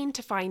trained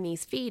to find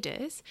these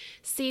feeders,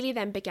 Seeley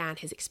then began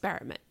his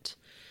experiment.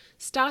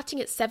 Starting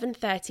at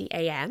 7:30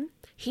 a.m,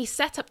 he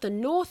set up the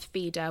north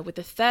feeder with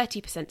a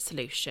 30%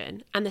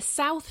 solution and the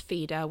south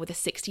feeder with a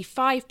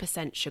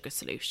 65% sugar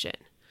solution.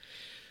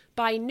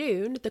 By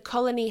noon, the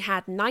colony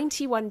had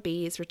 91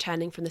 bees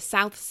returning from the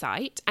south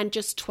site and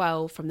just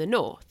 12 from the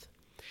north.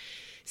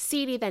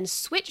 Seeley then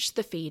switched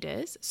the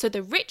feeders, so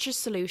the richer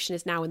solution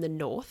is now in the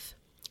north,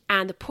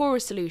 and the poorer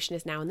solution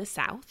is now in the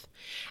south.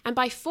 And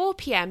by 4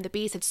 p.m, the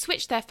bees had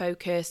switched their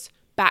focus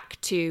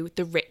back to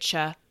the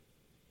richer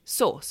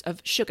source of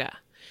sugar.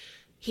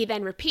 He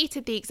then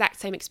repeated the exact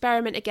same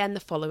experiment again the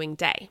following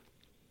day.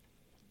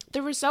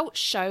 The results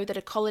show that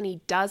a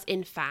colony does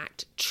in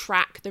fact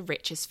track the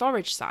richest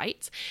forage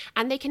sites,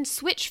 and they can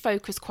switch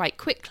focus quite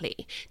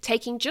quickly,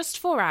 taking just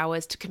 4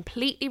 hours to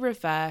completely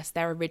reverse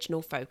their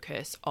original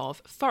focus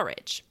of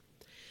forage.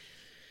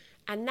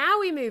 And now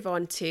we move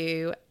on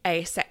to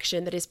a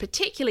section that is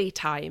particularly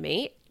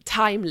timely.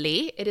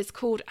 It is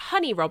called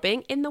honey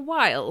robbing in the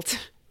wild.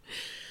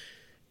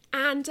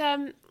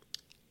 And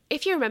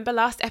if you remember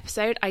last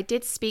episode, I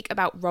did speak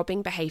about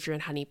robbing behaviour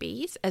in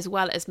honeybees, as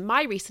well as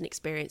my recent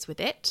experience with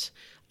it.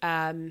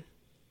 We're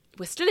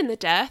still in the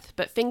dearth,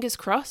 but fingers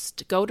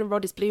crossed,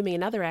 goldenrod is blooming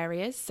in other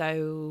areas,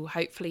 so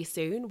hopefully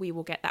soon we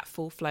will get that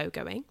full flow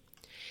going.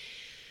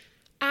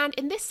 And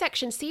in this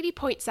section, Seeley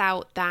points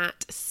out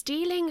that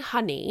stealing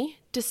honey,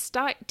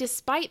 despite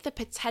the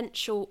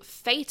potential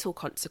fatal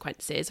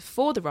consequences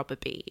for the robber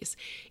bees,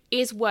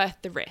 is worth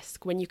the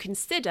risk when you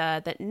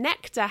consider that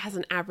nectar has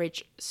an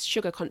average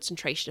sugar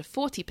concentration of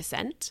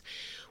 40%,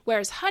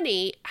 whereas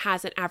honey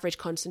has an average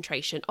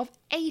concentration of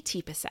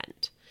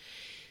 80%.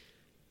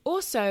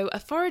 Also, a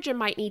forager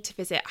might need to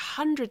visit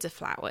hundreds of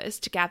flowers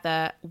to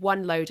gather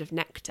one load of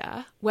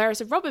nectar,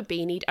 whereas a robber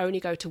bee need only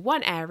go to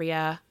one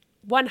area,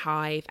 one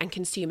hive, and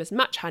consume as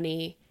much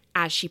honey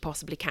as she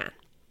possibly can.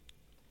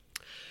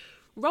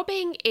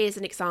 Robbing is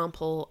an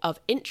example of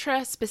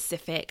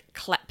intraspecific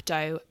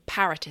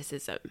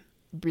kleptoparasitism.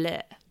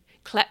 Bleh.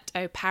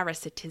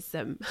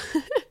 Kleptoparasitism.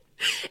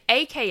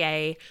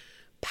 aka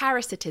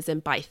parasitism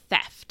by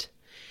theft.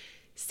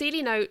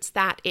 Seeley notes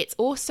that it's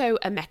also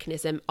a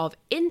mechanism of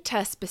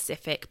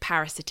interspecific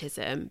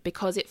parasitism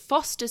because it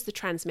fosters the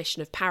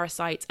transmission of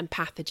parasites and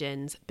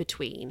pathogens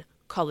between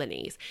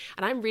colonies.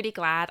 And I'm really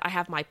glad I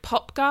have my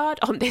pop guard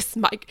on this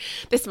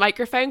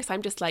microphone, because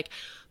I'm just like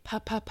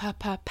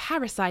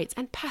parasites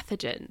and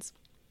pathogens.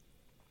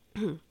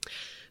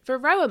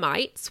 Varroa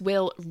mites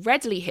will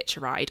readily hitch a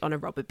ride on a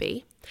robber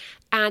bee,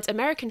 and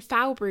American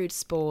foul brood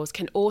spores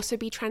can also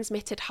be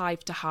transmitted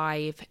hive to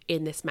hive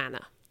in this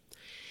manner.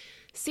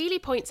 Seeley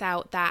points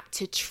out that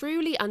to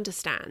truly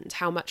understand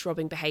how much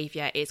robbing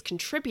behaviour is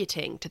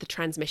contributing to the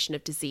transmission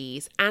of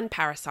disease and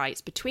parasites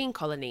between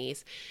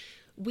colonies,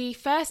 we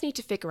first need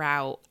to figure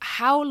out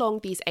how long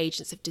these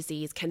agents of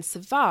disease can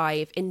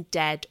survive in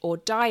dead or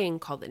dying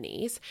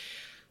colonies,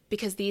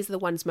 because these are the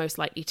ones most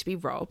likely to be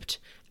robbed,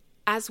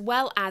 as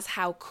well as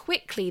how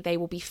quickly they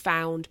will be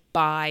found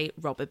by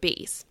robber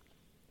bees.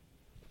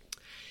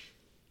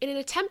 In an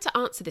attempt to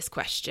answer this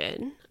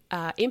question,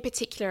 in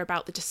particular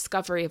about the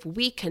discovery of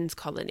weakened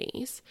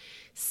colonies,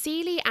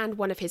 Seeley and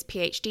one of his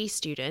PhD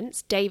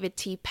students, David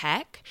T.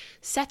 Peck,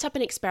 set up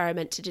an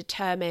experiment to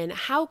determine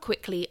how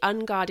quickly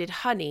unguarded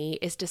honey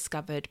is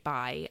discovered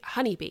by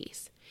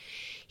honeybees.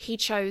 He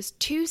chose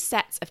 2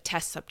 sets of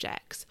test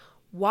subjects,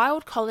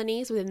 wild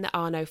colonies within the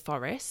Arno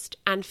forest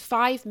and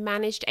 5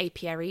 managed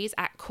apiaries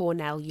at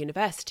Cornell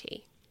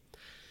University.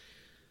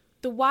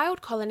 The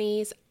wild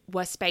colonies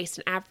were spaced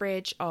an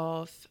average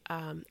of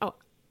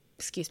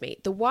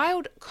the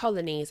wild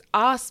colonies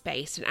are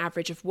spaced an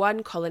average of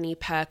 1 colony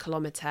per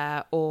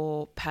kilometre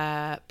or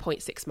per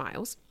 0.6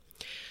 miles,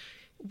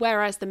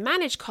 whereas the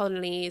managed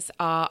colonies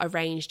are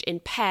arranged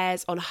in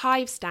pairs on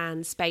hive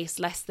stands spaced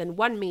less than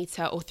 1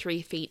 metre or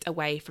 3 feet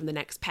away from the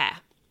next pair.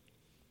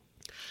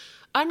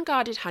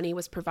 Unguarded honey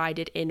was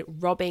provided in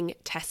robbing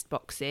test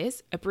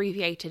boxes,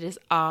 abbreviated as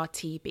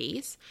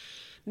RTBs,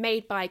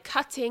 made by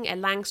cutting a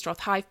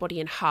Langstroth hive body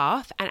in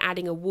half and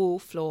adding a wall,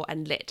 floor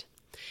and lid.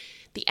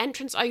 The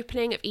entrance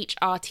opening of each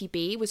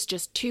RTB was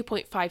just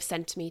 2.5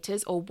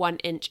 centimetres or 1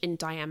 inch in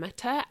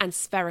diameter and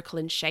spherical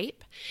in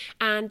shape,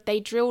 and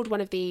they drilled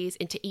one of these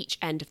into each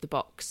end of the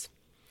box.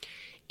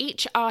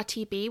 Each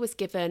RTB was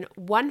given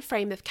 1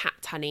 frame of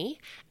capped honey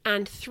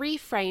and 3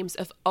 frames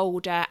of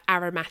older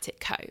aromatic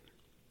comb.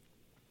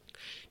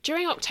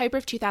 During October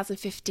of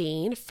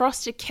 2015,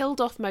 frost had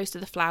killed off most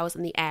of the flowers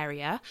in the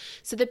area,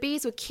 so the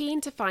bees were keen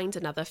to find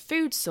another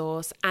food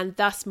source and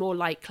thus more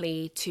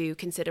likely to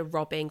consider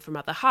robbing from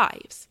other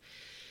hives.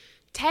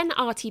 10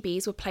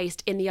 RTBs were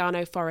placed in the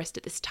Arno forest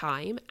at this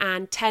time,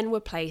 and 10 were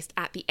placed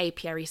at the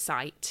apiary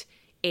site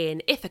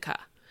in Ithaca.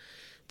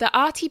 The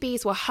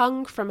RTBs were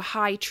hung from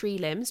high tree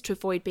limbs to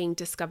avoid being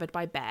discovered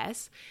by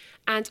bears,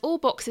 and all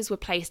boxes were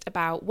placed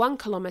about 1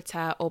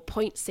 kilometre or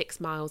 0.6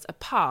 miles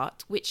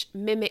apart, which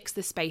mimics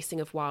the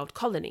spacing of wild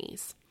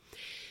colonies.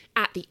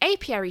 At the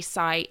apiary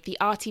site, the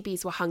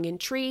RTBs were hung in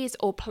trees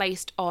or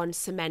placed on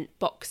cement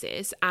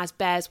boxes, as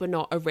bears were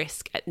not a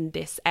risk in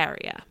this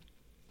area.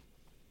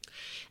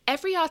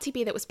 Every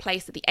RTB that was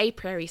placed at the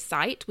apiary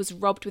site was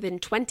robbed within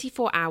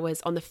 24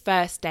 hours on the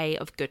first day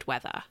of good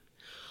weather.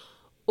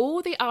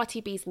 All the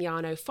RTBs in the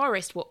Arno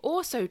forest were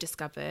also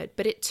discovered,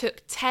 but it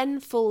took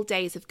 10 full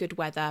days of good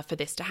weather for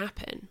this to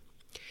happen.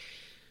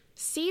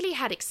 Seeley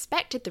had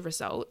expected the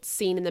results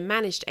seen in the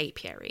managed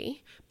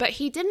apiary, but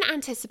he didn't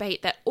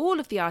anticipate that all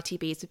of the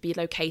RTBs would be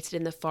located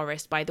in the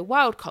forest by the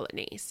wild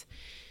colonies.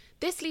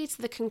 This leads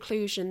to the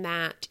conclusion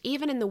that,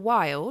 even in the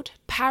wild,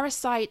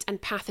 parasite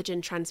and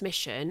pathogen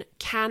transmission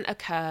can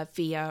occur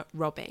via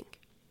robbing.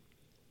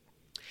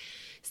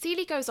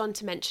 Seeley goes on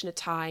to mention a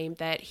time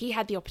that he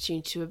had the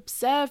opportunity to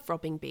observe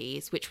robbing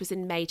bees, which was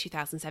in May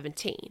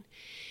 2017.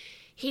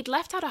 He'd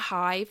left out a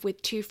hive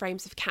with 2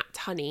 frames of capped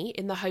honey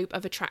in the hope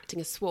of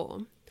attracting a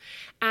swarm,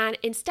 and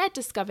instead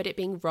discovered it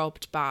being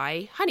robbed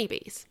by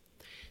honeybees.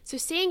 So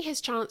seeing his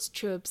chance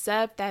to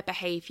observe their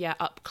behaviour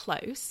up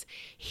close,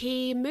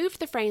 he moved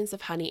the frames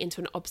of honey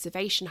into an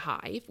observation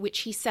hive, which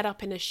he set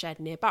up in a shed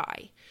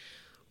nearby.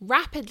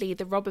 Rapidly,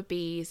 the robber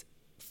bees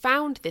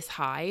found this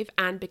hive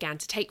and began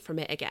to take from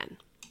it again.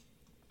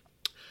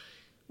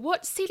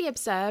 What Seeley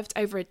observed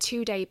over a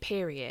 2-day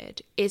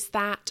period is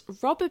that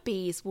robber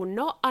bees will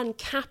not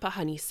uncap a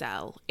honey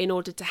cell in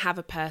order to have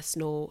a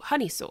personal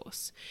honey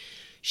source.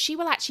 She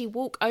will actually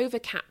walk over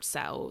capped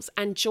cells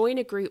and join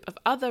a group of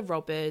other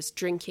robbers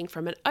drinking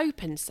from an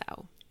open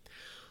cell.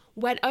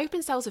 When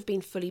open cells have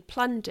been fully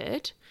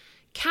plundered,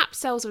 capped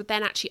cells are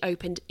then actually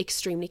opened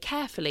extremely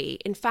carefully.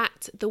 In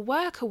fact, the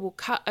worker will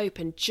cut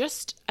open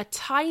just a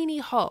tiny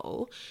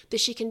hole that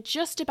she can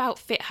just about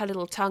fit her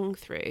little tongue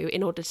through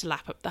in order to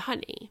lap up the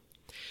honey.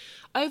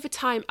 Over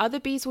time, other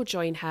bees will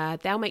join her.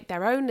 They'll make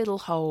their own little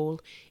hole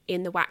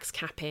in the wax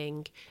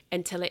capping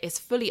until it is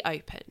fully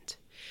opened.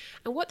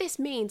 And what this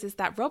means is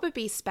that robber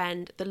bees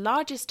spend the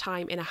largest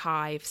time in a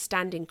hive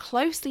standing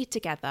closely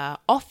together,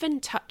 often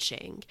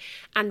touching,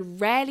 and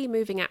rarely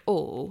moving at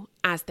all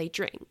as they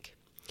drink.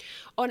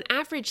 On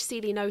average,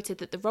 Seeley noted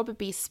that the robber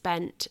bees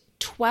spent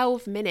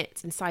 12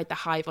 minutes inside the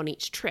hive on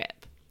each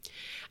trip.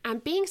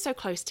 And being so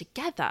close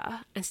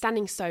together and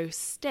standing so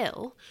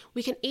still,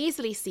 we can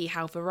easily see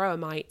how varroa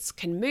mites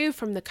can move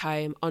from the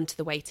comb onto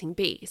the waiting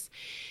bees.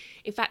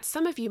 In fact,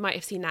 some of you might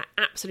have seen that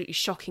absolutely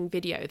shocking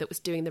video that was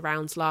doing the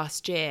rounds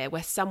last year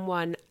where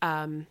someone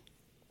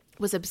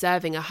was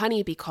observing a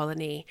honeybee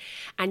colony,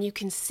 and you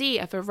can see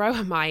a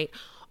varroa mite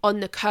on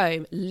the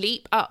comb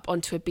leap up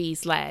onto a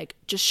bee's leg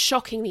just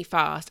shockingly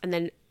fast and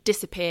then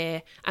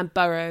disappear and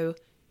burrow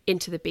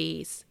into the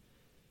bee's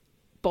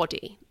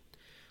body.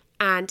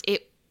 And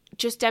it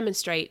just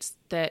demonstrates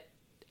that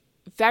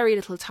very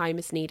little time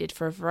is needed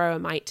for a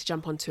varroa mite to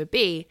jump onto a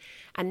bee.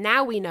 And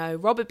now we know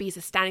robber bees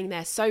are standing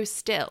there so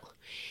still,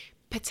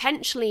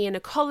 potentially in a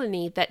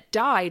colony that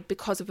died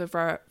because of a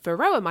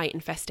varroa mite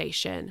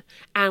infestation.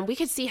 And we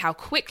could see how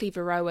quickly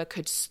varroa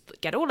could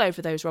get all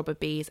over those robber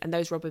bees, and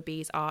those robber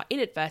bees are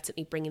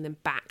inadvertently bringing them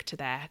back to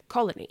their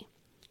colony.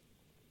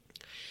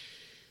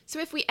 So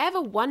if we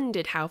ever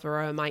wondered how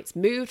varroa mites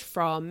moved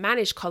from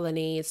managed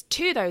colonies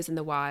to those in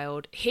the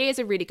wild, here's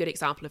a really good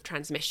example of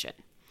transmission.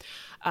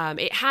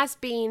 It has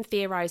been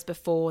theorized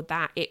before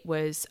that it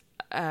was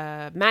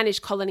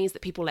managed colonies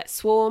that people let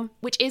swarm,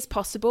 which is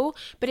possible,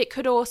 but it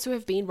could also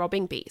have been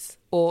robbing bees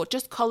or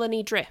just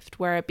colony drift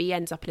where a bee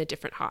ends up in a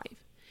different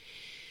hive.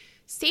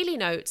 Seeley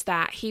notes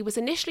that he was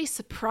initially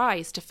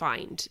surprised to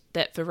find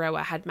that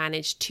varroa had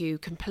managed to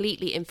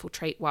completely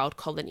infiltrate wild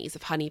colonies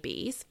of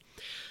honeybees,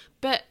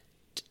 but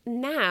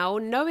now,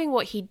 knowing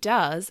what he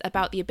does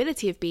about the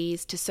ability of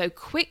bees to so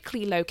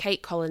quickly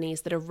locate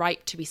colonies that are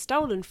ripe to be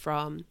stolen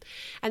from,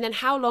 and then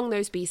how long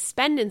those bees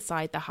spend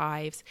inside the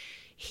hives,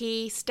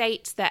 he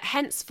states that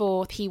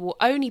henceforth he will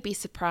only be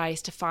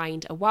surprised to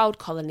find a wild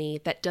colony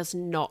that does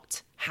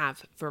not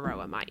have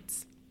varroa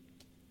mites.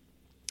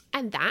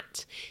 And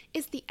that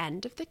is the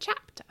end of the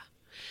chapter.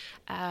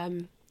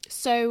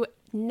 So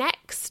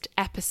next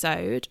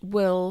episode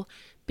will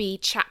be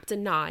chapter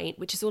 9,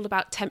 which is all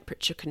about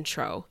temperature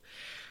control.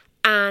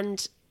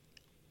 And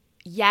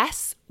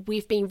yes,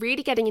 we've been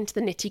really getting into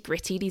the nitty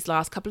gritty these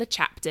last couple of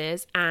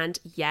chapters. And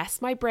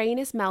yes, my brain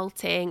is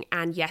melting.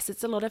 And yes,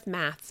 it's a lot of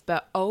maths.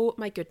 But oh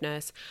my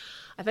goodness,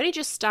 I've only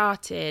just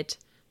started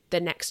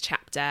the next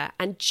chapter.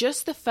 And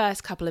just the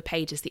first couple of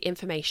pages, the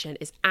information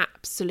is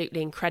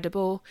absolutely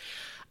incredible.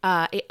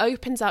 It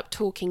opens up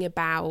talking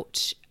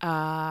about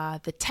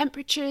the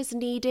temperatures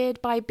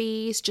needed by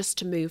bees just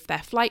to move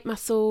their flight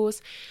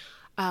muscles,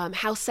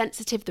 how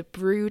sensitive the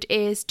brood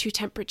is to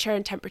temperature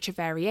and temperature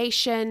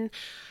variation.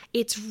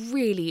 It's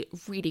really,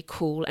 really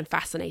cool and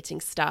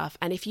fascinating stuff.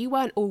 And if you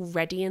weren't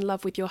already in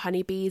love with your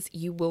honeybees,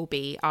 you will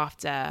be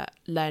after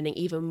learning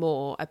even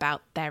more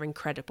about their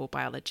incredible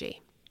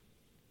biology.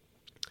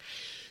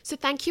 So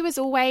thank you as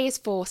always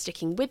for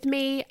sticking with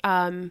me.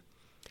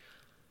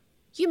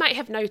 You might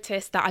have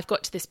noticed that I've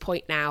got to this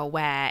point now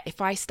where if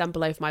I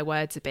stumble over my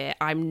words a bit,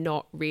 I'm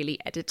not really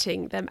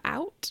editing them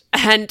out.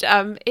 And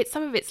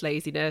some of it's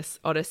laziness,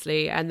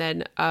 honestly. And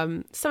then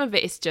some of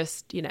it is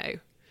just,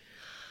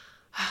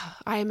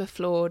 I am a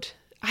flawed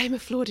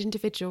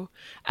individual.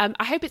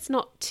 I hope it's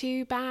not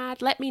too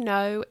bad. Let me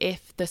know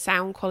if the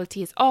sound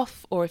quality is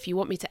off or if you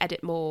want me to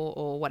edit more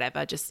or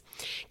whatever. Just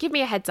give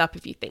me a heads up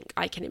if you think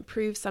I can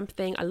improve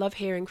something. I love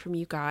hearing from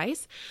you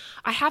guys.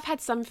 I have had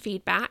some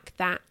feedback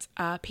that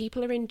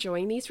people are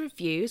enjoying these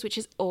reviews, which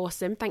is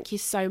awesome. Thank you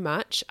so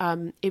much.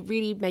 It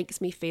really makes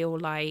me feel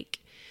like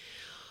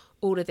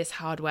all of this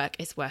hard work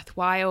is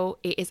worthwhile.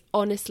 It is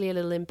honestly a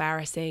little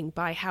embarrassing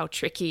by how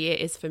tricky it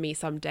is for me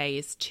some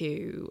days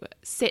to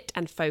sit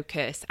and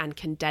focus and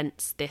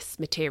condense this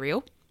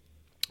material.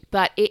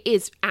 But it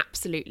is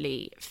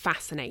absolutely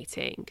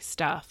fascinating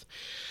stuff.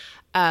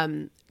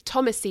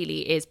 Thomas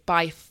Seeley is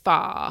by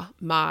far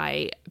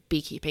my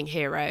beekeeping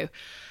hero.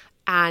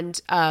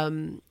 And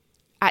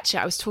actually,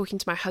 I was talking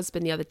to my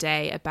husband the other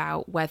day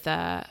about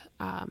whether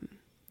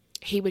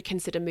he would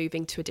consider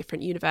moving to a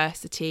different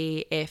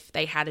university if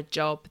they had a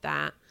job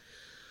that,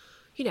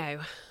 you know,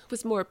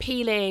 was more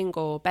appealing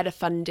or better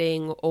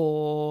funding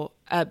or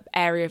an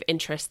area of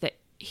interest that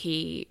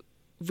he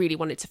really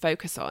wanted to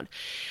focus on.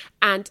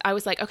 And I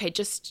was like, okay,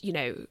 just, you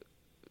know,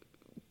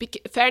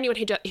 for anyone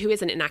who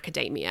isn't in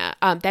academia,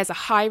 there's a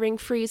hiring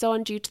freeze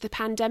on due to the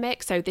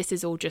pandemic. So this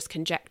is all just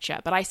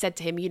conjecture. But I said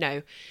to him, you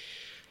know,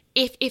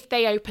 if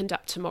they opened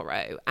up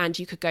tomorrow and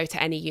you could go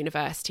to any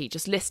university,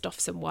 just list off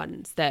some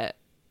ones that,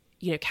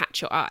 you know,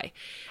 catch your eye.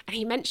 And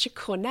he mentioned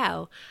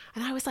Cornell.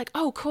 And I was like,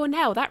 oh,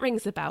 Cornell, that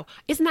rings a bell.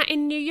 Isn't that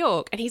in New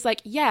York? And he's like,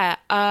 yeah,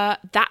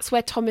 that's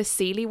where Thomas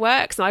Seeley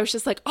works. And I was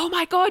just like, oh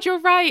my God, you're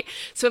right.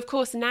 So of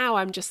course now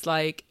I'm just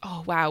like,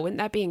 oh wow, wouldn't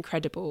that be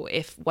incredible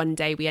if one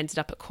day we ended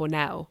up at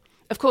Cornell?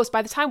 Of course,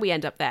 by the time we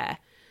end up there,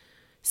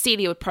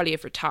 Seeley would probably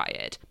have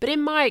retired. But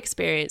in my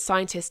experience,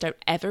 scientists don't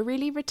ever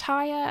really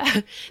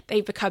retire.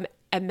 They become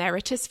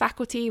emeritus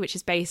faculty, which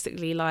is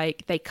basically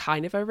like they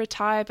kind of are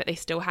retired, but they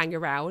still hang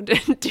around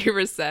and do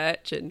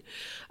research and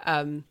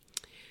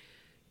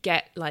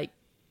get like,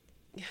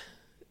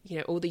 you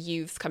know, all the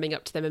youths coming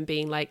up to them and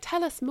being like,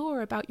 tell us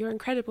more about your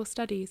incredible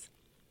studies.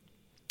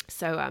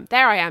 So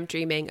there I am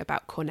dreaming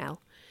about Cornell.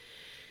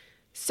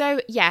 So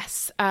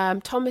yes,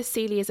 Thomas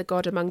Seeley is a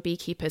god among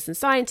beekeepers and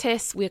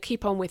scientists. We'll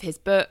keep on with his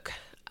book.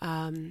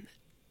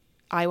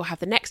 I will have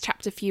the next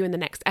chapter for you in the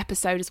next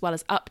episode, as well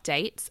as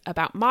updates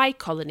about my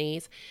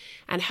colonies.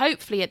 And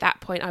hopefully at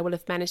that point, I will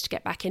have managed to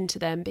get back into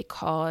them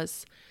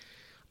because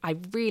I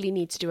really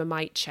need to do a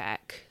mite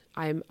check.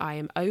 I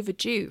am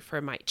overdue for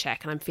a mite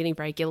check and I'm feeling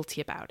very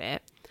guilty about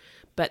it.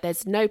 But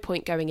there's no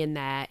point going in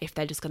there if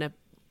they're just going to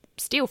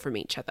steal from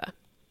each other.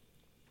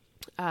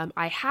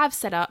 I have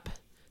set up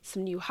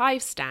some new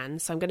hive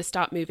stands, so I'm going to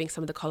start moving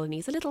some of the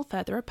colonies a little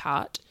further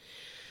apart.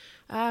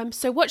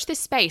 So watch this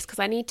space because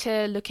I need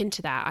to look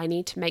into that. I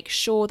need to make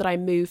sure that I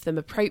move them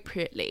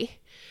appropriately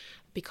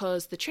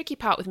because the tricky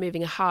part with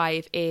moving a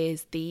hive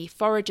is the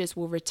foragers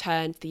will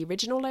return to the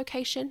original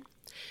location.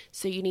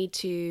 So you need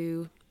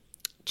to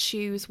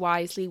choose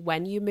wisely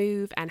when you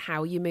move and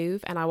how you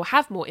move. And I will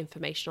have more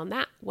information on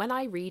that when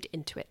I read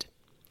into it.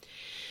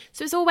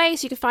 So as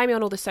always, you can find me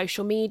on all the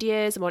social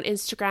medias. I'm on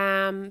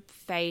Instagram,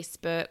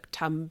 Facebook,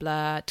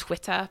 Tumblr,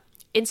 Twitter.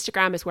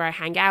 Instagram is where I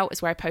hang out,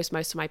 is where I post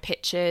most of my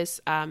pictures.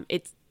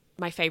 It's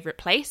my favorite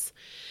place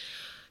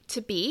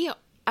to be.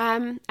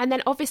 And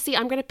then obviously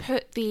I'm going to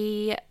put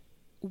the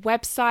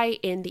website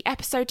in the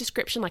episode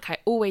description like I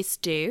always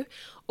do.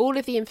 All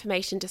of the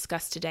information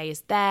discussed today is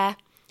there.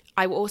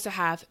 I will also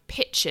have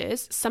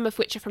pictures, some of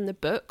which are from the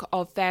book,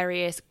 of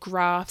various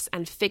graphs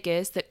and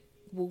figures that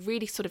will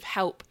really sort of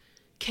help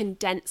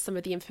condense some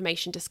of the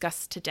information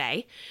discussed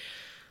today.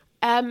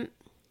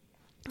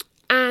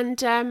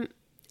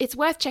 It's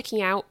worth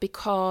checking out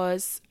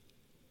because,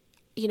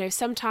 you know,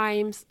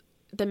 sometimes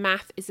the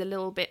math is a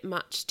little bit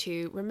much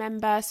to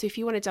remember. So if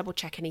you want to double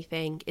check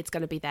anything, it's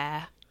going to be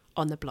there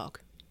on the blog.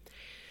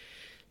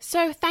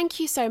 So thank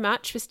you so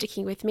much for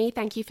sticking with me.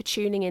 Thank you for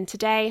tuning in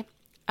today.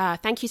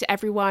 Thank you to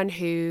everyone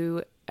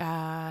who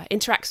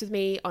interacts with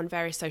me on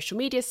various social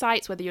media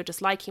sites, whether you're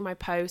just liking my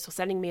posts or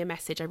sending me a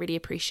message. I really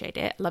appreciate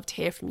it. Love to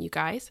hear from you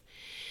guys.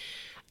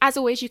 As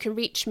always, you can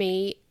reach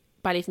me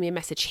by leaving me a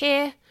message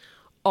here,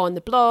 on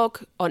the blog,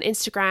 on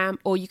Instagram,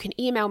 or you can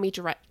email me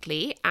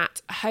directly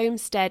at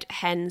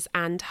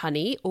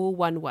homesteadhensandhoney, all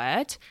one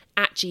word,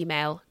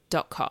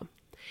 @gmail.com.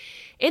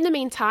 In the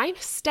meantime,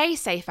 stay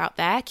safe out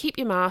there, keep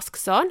your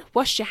masks on,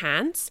 wash your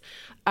hands,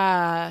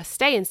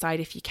 stay inside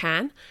if you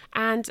can,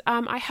 and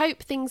I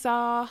hope things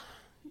are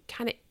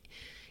kind of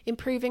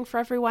improving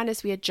for everyone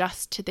as we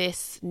adjust to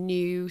this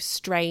new,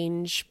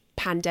 strange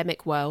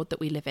pandemic world that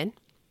we live in.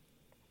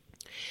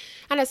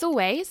 And as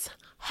always,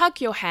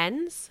 hug your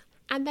hens,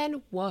 and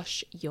then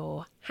wash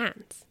your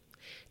hands.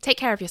 Take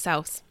care of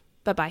yourselves.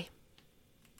 Bye-bye.